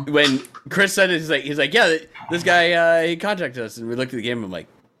problem. When Chris said it, he's like, yeah, this guy he contacted us, and we looked at the game. And I'm like,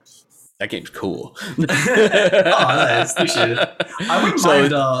 that game's cool. Oh, nice. Appreciate it. I wouldn't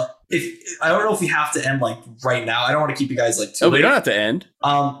mind. I don't know if we have to end like right now. I don't want to keep you guys like too late. We don't have to end.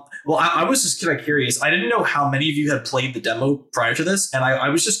 Well, I was just kind of curious. I didn't know how many of you had played the demo prior to this, and I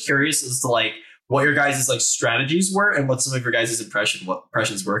was just curious as to like what your guys' like strategies were and what some of your guys' impressions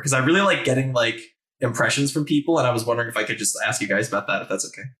were, because I really like getting like impressions from people, and I was wondering if I could just ask you guys about that, if that's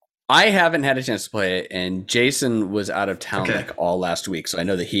okay. I haven't had a chance to play it, and Jason was out of town like all last week, so I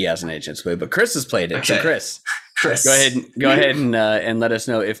know that he hasn't had a chance to play it. But Chris has played it. Okay. So Chris, go ahead and let us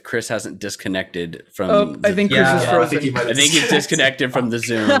know if Chris hasn't disconnected from. I think Chris is frozen. I think he's disconnected from the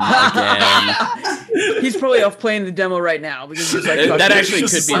Zoom again. He's probably off playing the demo right now because he's like, that actually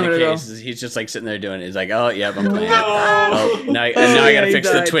could be the case. He's just like sitting there doing it. He's like, oh yeah, I'm playing. Oh, now I gotta fix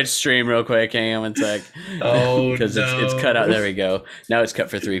the Twitch stream real quick. Hang on one sec. Oh, because it's cut out. There we go. Now it's cut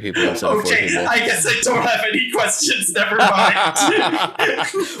for 3 people instead of 4 people. I guess I don't have any questions. Never mind.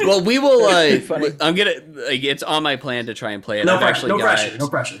 Well, we will. I'm gonna. It's on my plan to try and play it. No pressure.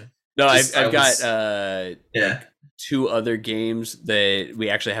 No, I've got 2 other games that we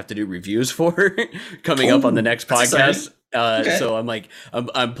actually have to do reviews for coming up on the next podcast. So I'm like,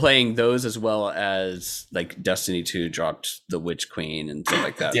 I'm playing those as well as like Destiny 2 dropped the Witch Queen and stuff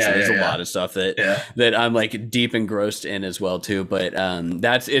like that. So there's a lot of stuff that I'm like deep engrossed in as well too. But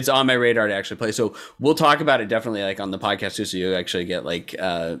it's on my radar to actually play. So we'll talk about it definitely like on the podcast too. So you actually get like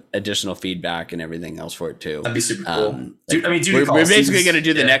additional feedback and everything else for it too. That'd be super cool. We're basically going to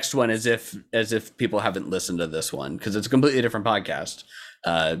do the next one as if people haven't listened to this one because it's a completely different podcast.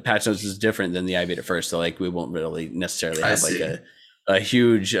 Patch Notes is different than the I Beat It First, so like we won't really necessarily have like a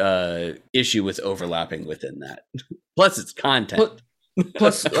huge issue with overlapping within that. Plus, it's content.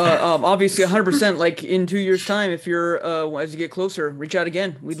 Plus, obviously, 100%. Like in 2 years' time, if you're as you get closer, reach out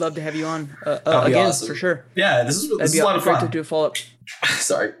again. We'd love to have you on again awesome. For sure. Yeah, this is a lot of fun. To do a follow up.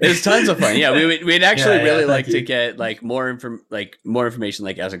 Sorry, it's tons of fun. Yeah, we'd actually really like to get like more information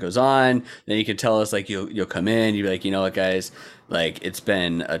like as it goes on. Then you can tell us like you'll come in. You'll be like, you know what, guys. Like, it's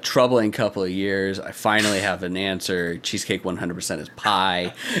been a troubling couple of years. I finally have an answer. Cheesecake 100% is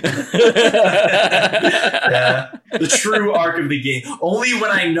pie. The true arc of the game. Only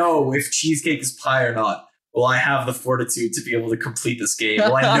when I know if cheesecake is pie or not will I have the fortitude to be able to complete this game.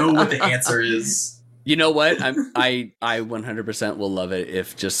 Will I know what the answer is? You know what? I 100% will love it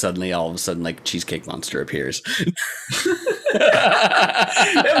if just suddenly all of a sudden like Cheesecake Monster appears.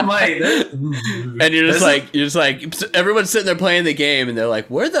 It might. And you're just like everyone's sitting there playing the game and they're like,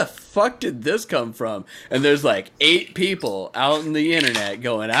 where the fuck did this come from? And there's like 8 people out in the internet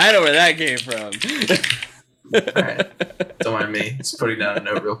going, I know where that came from. All right. Don't mind me. Just putting down a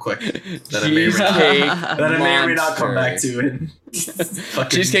note real quick that I may or may not come back to in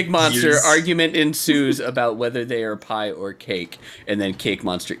Cheesecake Monster years. Argument ensues about whether they are pie or cake, and then Cheesecake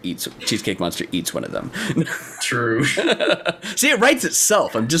Monster eats one of them. True. See, it writes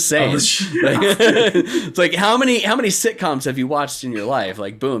itself. I'm just saying. It's like how many sitcoms have you watched in your life?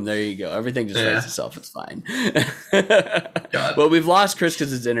 Like, boom, there you go. Everything just writes itself. It's fine. Well, we've lost Chris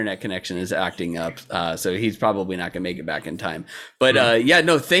because his internet connection is acting up, so he's probably not gonna make it back in time. But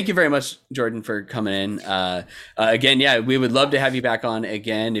thank you very much, Jordan, for coming in. Again, we would love to have you back on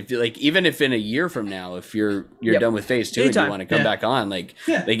again. If even if in a year from now, if you're done with phase 2 anytime, and you want to come back on,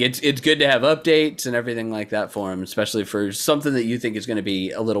 it's good to have updates and everything like that for him, especially for something that you think is going to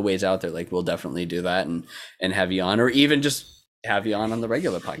be a little ways out there. Like, we'll definitely do that and have you on, or even just have you on the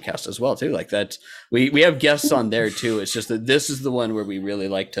regular podcast as well too. Like that, we have guests on there too. It's just that this is the one where we really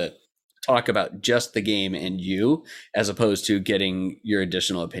like to talk about just the game and you, as opposed to getting your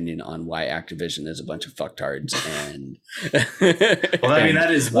additional opinion on why Activision is a bunch of fucktards and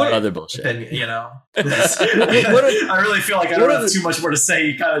that is what other bullshit. Opinion, you know, I really feel like I don't have too much more to say.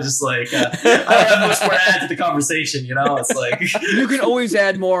 You kind of just like I don't have much more to add to the conversation. You know, it's like you can always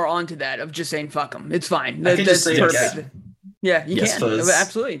add more onto that of just saying fuck them. It's fine. That's perfect. Yeah, you can.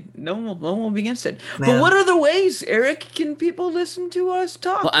 Absolutely. No one will be against it. Man. But what other ways, Eric, can people listen to us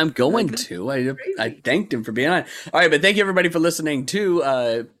talk? Well, I'm going to. I thanked him for being on. All right, but thank you everybody for listening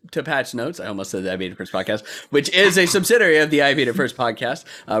to Patch Notes. I almost said the I Beat It First podcast, which is a subsidiary of the I Beat It First podcast,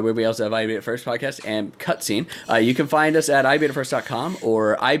 where we also have I Beat It First podcast and Cutscene. You can find us at ibeatitfirst.com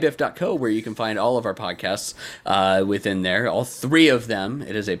or ibiff.co, where you can find all of our podcasts within there. All 3 of them.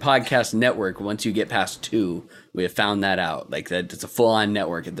 It is a podcast network. Once you get past 2, we have found that out. Like, that it's a full-on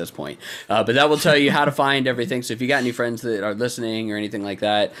network at this point. But that will tell you how to find everything. So if you got any friends that are listening or anything like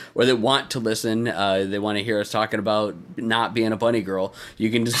that, or that want to listen, they want to hear us talking about not being a bunny girl, you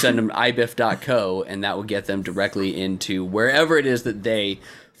can just send them to ibiff.co, and that will get them directly into wherever it is that they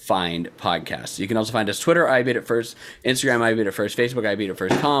find podcasts. You can also find us Twitter, I Beat It First, Instagram, I Beat It First, Facebook, I Beat It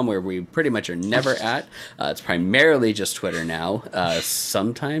First.com, where we pretty much are never at. It's primarily just Twitter now.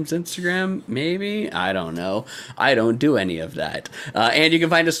 Sometimes Instagram, maybe. I don't know. I don't do any of that. And you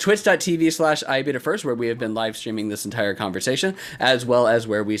can find us twitch.tv/I Beat It First, where we have been live streaming this entire conversation, as well as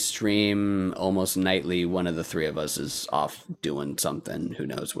where we stream almost nightly. One of the 3 of us is off doing something. Who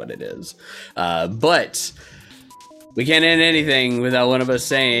knows what it is. But We can't end anything without one of us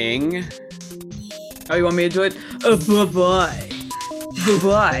saying. Oh, you want me to do it? Bye-bye.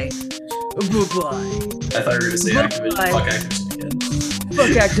 Bye-bye. Bye-bye. I thought you were going to say Activision. Bye. Fuck Activision again.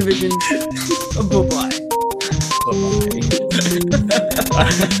 Fuck Activision. Bye-bye.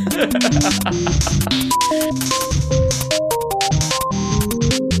 Bye-bye.